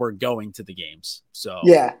weekend where we're going to the games. So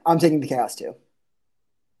yeah, I'm taking the chaos too.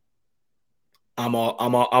 I'm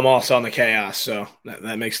also on the chaos. So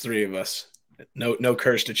that makes 3 of us. No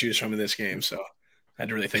curse to choose from in this game. So I had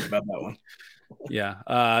to really think about that one. Yeah.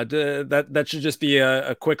 That should just be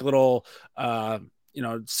a quick little,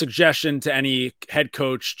 suggestion to any head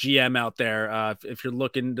coach, GM out there. If you're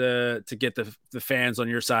looking to get the fans on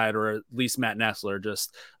your side, or at least Matt Nessler,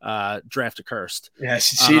 just draft a cursed. Yeah.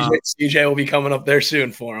 CJ will be coming up there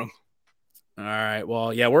soon for him. All right.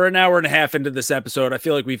 Well, yeah, we're an hour and a half into this episode. I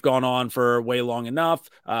feel like we've gone on for way long enough.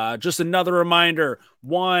 Just another reminder.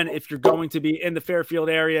 One, if you're going to be in the Fairfield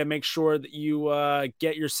area, make sure that you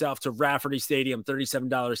get yourself to Rafferty Stadium.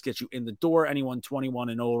 $37 gets you in the door. Anyone 21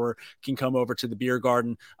 and over can come over to the beer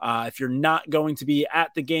garden. If you're not going to be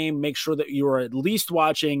at the game, make sure that you are at least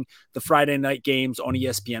watching the Friday night games on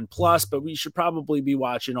ESPN Plus, but we should probably be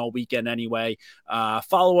watching all weekend anyway.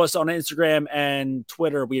 Follow us on Instagram and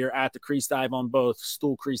Twitter. We are at the Crease Dive on both,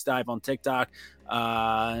 Stool Crease Dive on TikTok.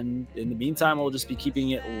 And in the meantime, we'll just be keeping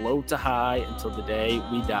it low to high until the day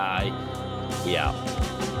we die. We out.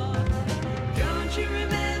 Don't you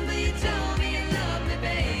remember?